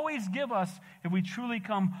will always give us if we truly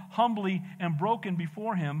come humbly and broken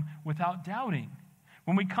before him without doubting.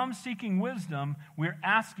 When we come seeking wisdom, we're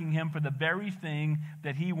asking him for the very thing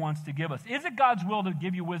that he wants to give us. Is it God's will to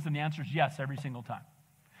give you wisdom? The answer is yes, every single time.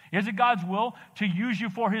 Is it God's will to use you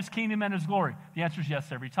for his kingdom and his glory? The answer is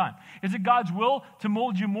yes, every time. Is it God's will to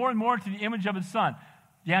mold you more and more into the image of his son?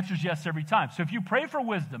 The answer is yes every time. So if you pray for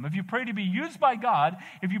wisdom, if you pray to be used by God,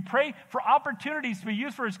 if you pray for opportunities to be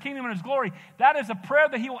used for his kingdom and his glory, that is a prayer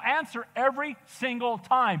that he will answer every single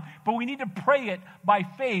time. But we need to pray it by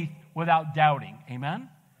faith without doubting. Amen?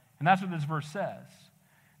 And that's what this verse says.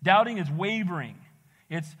 Doubting is wavering.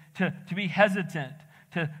 It's to be hesitant,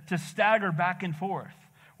 to stagger back and forth.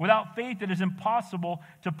 Without faith, it is impossible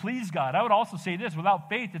to please God. I would also say this, without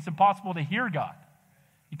faith, it's impossible to hear God.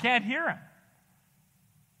 You can't hear him.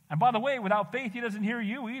 And by the way, without faith, he doesn't hear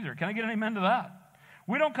you either. Can I get an amen to that?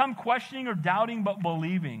 We don't come questioning or doubting, but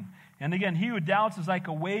believing. And again, he who doubts is like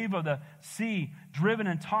a wave of the sea, driven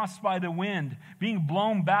and tossed by the wind, being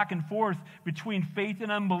blown back and forth between faith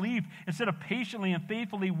and unbelief, instead of patiently and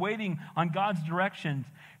faithfully waiting on God's directions.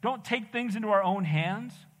 Don't take things into our own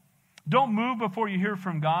hands. Don't move before you hear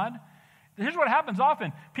from God. Here's what happens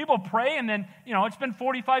often. People pray and then, it's been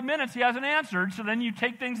 45 minutes, he hasn't answered. So then you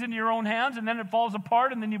take things into your own hands and then it falls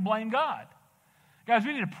apart and then you blame God. Guys,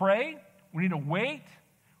 we need to pray. We need to wait.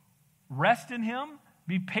 Rest in him.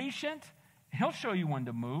 Be patient. He'll show you when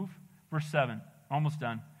to move. Verse 7, almost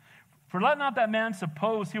done. For let not that man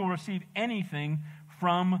suppose he will receive anything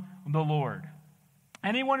from the Lord.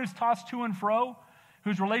 Anyone who's tossed to and fro,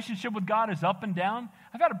 whose relationship with God is up and down.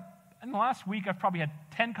 In the last week, I've probably had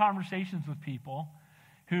 10 conversations with people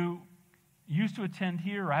who used to attend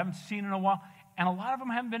here or I haven't seen in a while, and a lot of them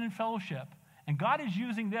haven't been in fellowship. And God is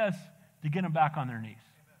using this to get them back on their knees.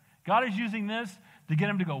 God is using this to get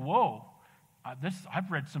them to go, whoa, I've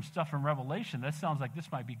read some stuff from Revelation. That sounds like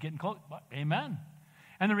this might be getting close. Amen.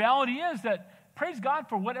 And the reality is that, praise God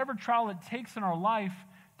for whatever trial it takes in our life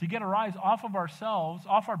to get our eyes off of ourselves,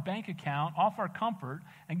 off our bank account, off our comfort,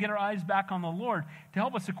 and get our eyes back on the Lord to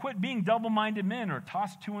help us to quit being double-minded men or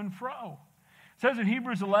tossed to and fro. It says in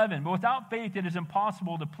Hebrews 11, but without faith it is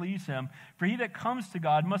impossible to please him, for he that comes to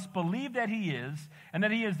God must believe that he is, and that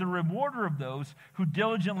he is the rewarder of those who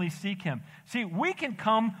diligently seek him. See, we can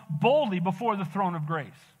come boldly before the throne of grace.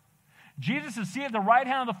 Jesus is seated at the right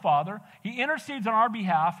hand of the Father. He intercedes on our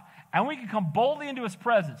behalf, and we can come boldly into his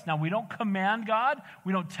presence. Now, we don't command God.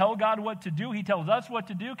 We don't tell God what to do. He tells us what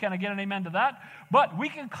to do. Can I get an amen to that? But we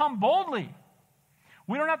can come boldly.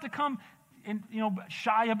 We don't have to come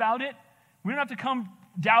shy about it. We don't have to come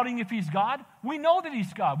doubting if he's God. We know that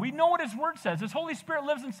he's God. We know what his word says. His Holy Spirit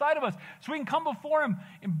lives inside of us. So we can come before him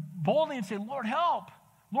boldly and say, Lord, help.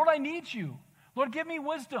 Lord, I need you. Lord, give me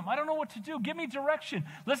wisdom. I don't know what to do. Give me direction.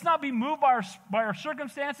 Let's not be moved by our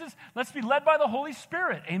circumstances. Let's be led by the Holy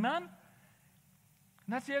Spirit. Amen? And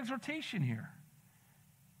that's the exhortation here.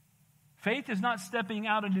 Faith is not stepping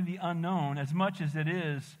out into the unknown as much as it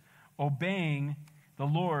is obeying the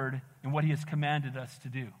Lord in what he has commanded us to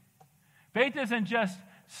do. Faith isn't just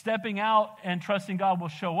stepping out and trusting God will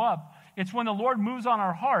show up. It's when the Lord moves on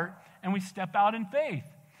our heart and we step out in faith.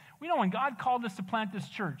 We know when God called us to plant this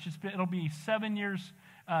church, it'll be 7 years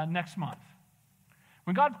next month.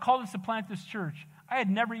 When God called us to plant this church, I had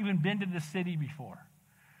never even been to this city before.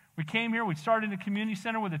 We came here, we started a community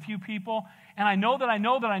center with a few people, and I know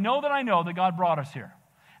that God brought us here.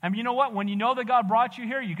 And you know what? When you know that God brought you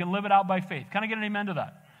here, you can live it out by faith. Can I get an amen to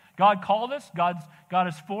that? God called us. God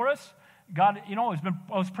is for us. God,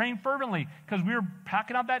 I was praying fervently because we were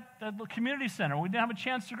packing up that community center. We didn't have a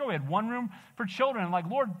chance to go. We had one room for children. I'm like,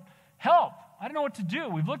 Lord, help. I don't know what to do.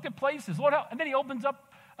 We've looked at places. Lord, help. And then he opens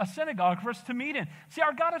up a synagogue for us to meet in. See,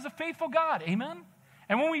 our God is a faithful God. Amen?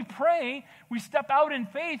 And when we pray, we step out in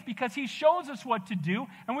faith because he shows us what to do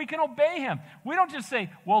and we can obey him. We don't just say,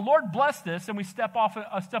 well, Lord, bless this, and we step off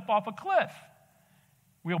a cliff.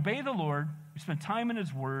 We obey the Lord, we spend time in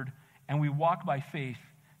his word, and we walk by faith,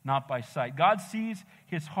 not by sight. God sees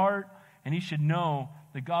his heart, and he should know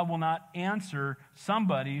that God will not answer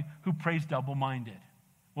somebody who prays double-minded.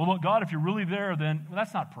 Well, look, God, if you're really there, then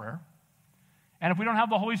that's not prayer. And if we don't have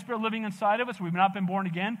the Holy Spirit living inside of us, we've not been born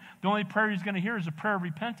again, the only prayer he's going to hear is a prayer of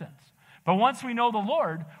repentance. But once we know the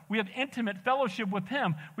Lord, we have intimate fellowship with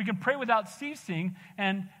him. We can pray without ceasing,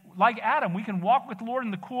 and like Adam, we can walk with the Lord in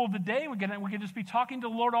the cool of the day. We can just be talking to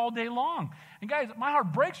the Lord all day long. And guys, my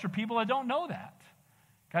heart breaks for people that don't know that.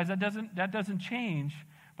 Guys, that doesn't change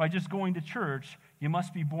by just going to church. You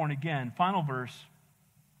must be born again. Final verse.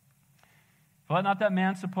 Let not that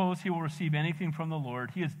man suppose he will receive anything from the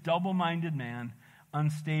Lord. He is double-minded man,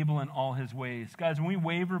 unstable in all his ways. Guys, when we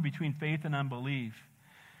waver between faith and unbelief,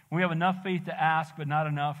 when we have enough faith to ask but not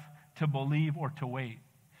enough to believe or to wait.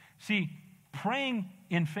 See, praying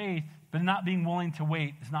in faith but not being willing to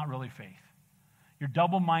wait is not really faith. You're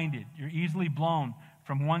double-minded. You're easily blown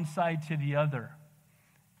from one side to the other.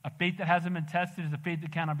 A faith that hasn't been tested is a faith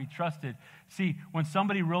that cannot be trusted. See, when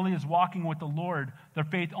somebody really is walking with the Lord, their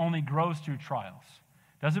faith only grows through trials.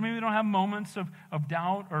 Doesn't mean we don't have moments of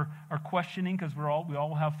doubt or questioning because we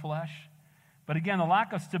all have flesh. But again, the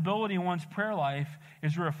lack of stability in one's prayer life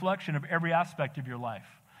is a reflection of every aspect of your life.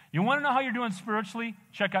 You want to know how you're doing spiritually?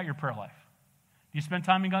 Check out your prayer life. Do you spend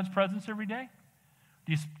time in God's presence every day?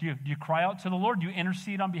 Do you cry out to the Lord? Do you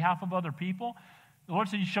intercede on behalf of other people? The Lord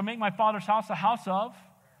said, you shall make my Father's house a house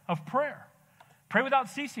of prayer. Pray without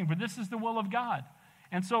ceasing, for this is the will of God.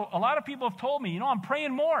 And so a lot of people have told me, I'm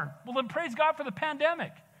praying more. Well, then praise God for the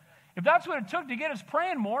pandemic. If that's what it took to get us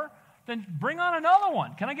praying more, then bring on another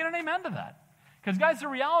one. Can I get an amen to that? Because, guys, the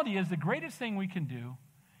reality is the greatest thing we can do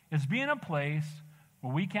is be in a place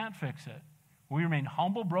where we can't fix it, where we remain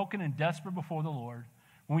humble, broken, and desperate before the Lord,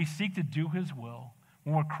 when we seek to do his will,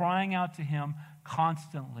 when we're crying out to him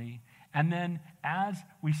constantly, and then as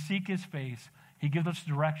we seek his face, he gives us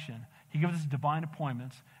direction. He gives us divine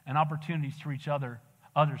appointments and opportunities to reach others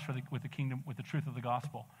with the kingdom, with the truth of the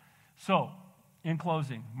gospel. So, in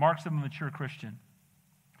closing, marks of a mature Christian.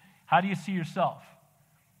 How do you see yourself?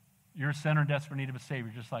 You're a sinner in desperate need of a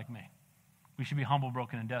Savior, just like me. We should be humble,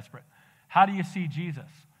 broken, and desperate. How do you see Jesus?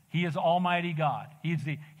 He is Almighty God.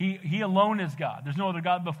 He alone is God. There's no other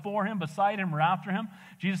God before him, beside him, or after him.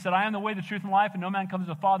 Jesus said, I am the way, the truth, and life, and no man comes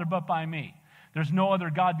to the Father but by me. There's no other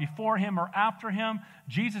God before him or after him.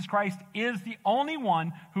 Jesus Christ is the only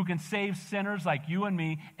one who can save sinners like you and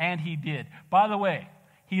me, and he did. By the way,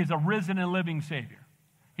 he is a risen and living Savior.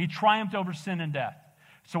 He triumphed over sin and death.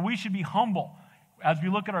 So we should be humble as we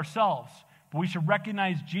look at ourselves, but we should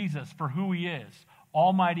recognize Jesus for who he is.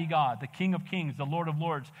 Almighty God, the King of kings, the Lord of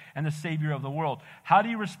lords, and the Savior of the world. How do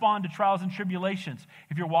you respond to trials and tribulations?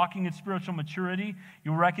 If you're walking in spiritual maturity,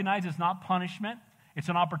 you recognize it's not punishment, it's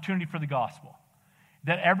an opportunity for the gospel.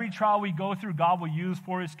 That every trial we go through, God will use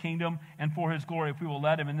for his kingdom and for his glory if we will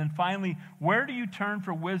let him. And then finally, where do you turn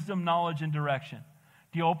for wisdom, knowledge, and direction?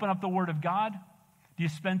 Do you open up the Word of God? Do you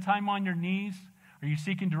spend time on your knees? Are you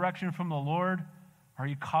seeking direction from the Lord? Are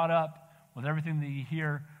you caught up with everything that you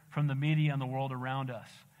hear from the media and the world around us?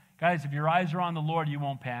 Guys, if your eyes are on the Lord, you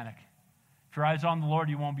won't panic. If your eyes are on the Lord,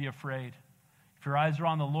 you won't be afraid. If your eyes are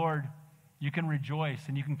on the Lord, you can rejoice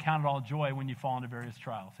and you can count it all joy when you fall into various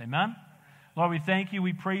trials. Amen? Lord, we thank you,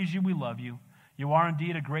 we praise you, we love you. You are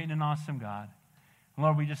indeed a great and an awesome God. And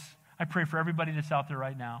Lord, I pray for everybody that's out there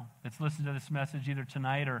right now that's listening to this message either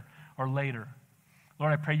tonight or later.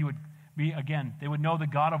 Lord, I pray you would be, again, they would know the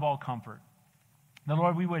God of all comfort. That,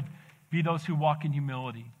 Lord, we would be those who walk in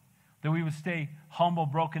humility. That we would stay humble,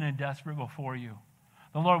 broken, and desperate before you.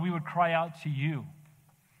 That, Lord, we would cry out to you.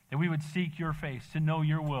 That we would seek your face, to know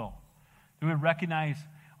your will. That we would recognize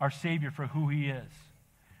our Savior for who he is.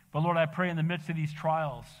 But, Lord, I pray in the midst of these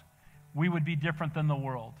trials, we would be different than the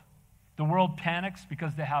world. The world panics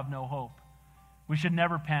because they have no hope. We should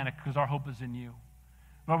never panic because our hope is in you.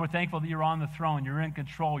 Lord, we're thankful that you're on the throne. You're in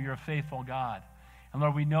control. You're a faithful God. And,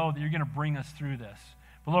 Lord, we know that you're going to bring us through this.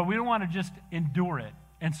 But, Lord, we don't want to just endure it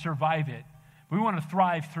and survive it. We want to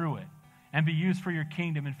thrive through it and be used for your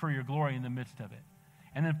kingdom and for your glory in the midst of it.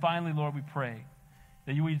 And then finally, Lord, we pray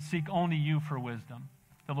that you would seek only you for wisdom.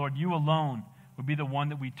 That, Lord, you alone would be the one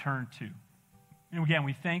that we turn to. And again,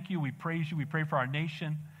 we thank you. We praise you. We pray for our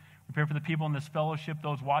nation. We pray for the people in this fellowship,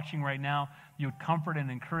 those watching right now, that you would comfort and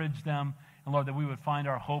encourage them. And, Lord, that we would find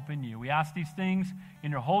our hope in you. We ask these things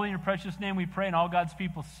in your holy and your precious name we pray. And all God's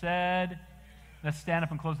people said, let's stand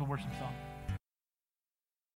up and close the worship song.